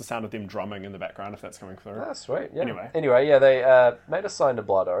 that's the sound of them drumming in the background, if that's coming through. Ah, sweet. Yeah. Anyway, yeah, they made us sign a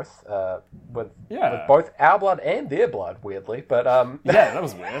blood oath with both our blood and their blood, weirdly. But yeah, that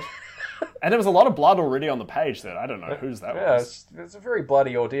was weird. And there was a lot of blood already on the page that I don't know whose that was. Yeah, it's a very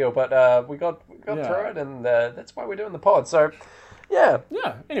bloody ordeal, but we got through it, and that's why we're doing the pod. So... Yeah.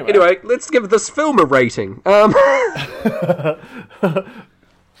 Yeah. Anyway, let's give this film a rating. I'm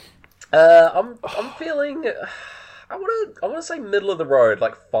feeling. I want to say middle of the road,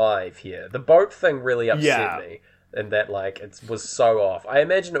 like 5 here. The boat thing really upset me, and that it was so off. I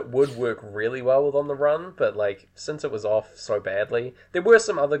imagine it would work really well with On the Run, but since it was off so badly, there were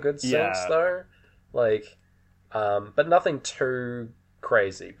some other good syncs though, but nothing too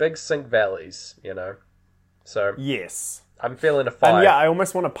crazy. Big sync valleys, So yes. I'm feeling a 5. And I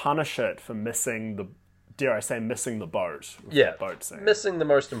almost want to punish it for missing the boat. Yeah, boat scene. Missing the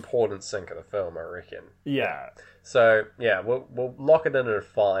most important sync of the film, I reckon. Yeah. So, we'll lock it in at a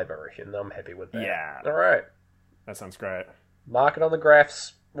 5, I reckon. I'm happy with that. Yeah. All right. That sounds great. Mark it on the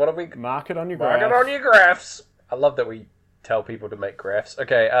graphs. What have we... Mark it on your graph. Mark it on your graphs. I love that we tell people to make graphs.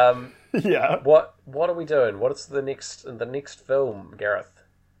 Okay, yeah. What are we doing? What's the next film, Gareth?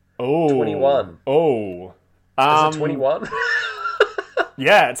 Oh. 21. Oh. Is it 21?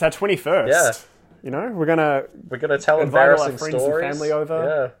 Yeah, it's our 21st. Yeah. We're gonna tell invite all our embarrassing friends stories. and family over.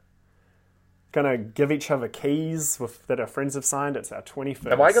 Yeah. Gonna give each other keys that our friends have signed. It's our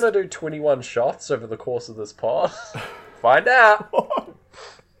 21st. Am I gonna do 21 shots over the course of this pod? Find out.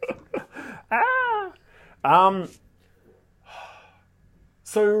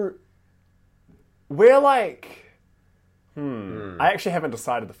 So we're I actually haven't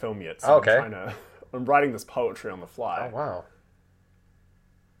decided the film yet. So okay. I'm writing this poetry on the fly. Oh wow.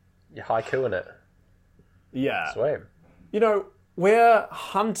 You're haikuing it. Yeah. Sweet. We're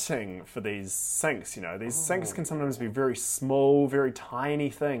hunting for these syncs, These syncs can sometimes be very small, very tiny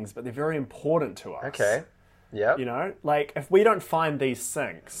things, but they're very important to us. Okay. Yeah. If we don't find these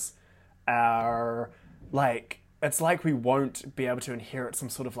syncs, it's like we won't be able to inherit some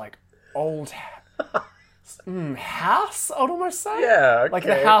sort of old house, I'd almost say. Yeah, okay. Like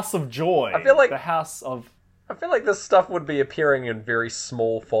the house of joy. I feel like the house of... I feel like this stuff would be appering in very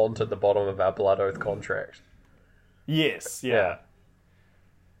small font at the bottom of our Blood Oath contract. Yes, yeah.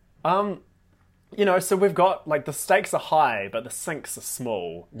 So we've got, the stakes are high, but the syncs are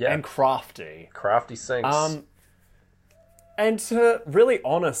small and crafty. Crafty syncs. And to really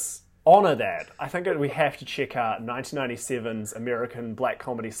honor that, I think we have to check out 1997's American black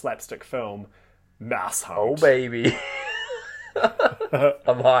comedy slapstick film, Mouse Hunt. Oh, baby.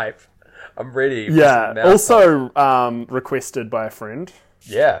 I'm hype. I'm ready. Yeah, also requested by a friend.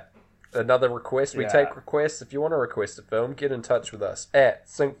 Yeah. Another request. We take requests. If you want to request a film, get in touch with us at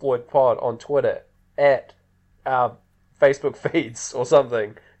SyncFloydPod on Twitter, at our Facebook feeds or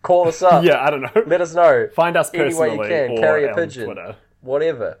something. Call us up. Yeah, I don't know. Let us know. Find us personally. Any way you can. Or carry a pigeon. Twitter.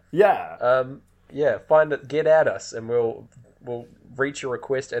 Whatever. Yeah. Find it. Get at us, and we'll reach your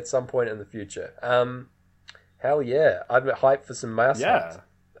request at some point in the future. Hell yeah! I'm hyped for some Mouse Hunt.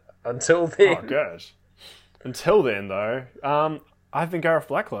 Until then. Oh, good. Until then, though, I've been Gareth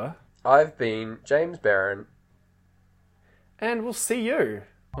Blackler. I've been James Barron. And we'll see you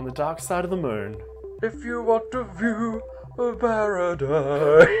on the dark side of the moon. If you want a view of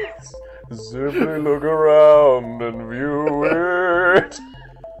paradise, simply look around and view it.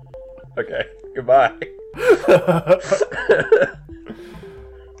 Okay, goodbye.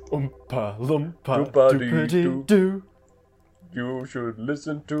 Oompa loompa doopity doo. You should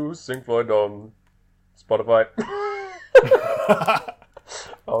listen to Sing Floyd on Spotify.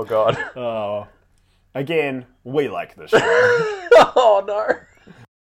 Oh god. Oh. Again, we like this show. Oh no.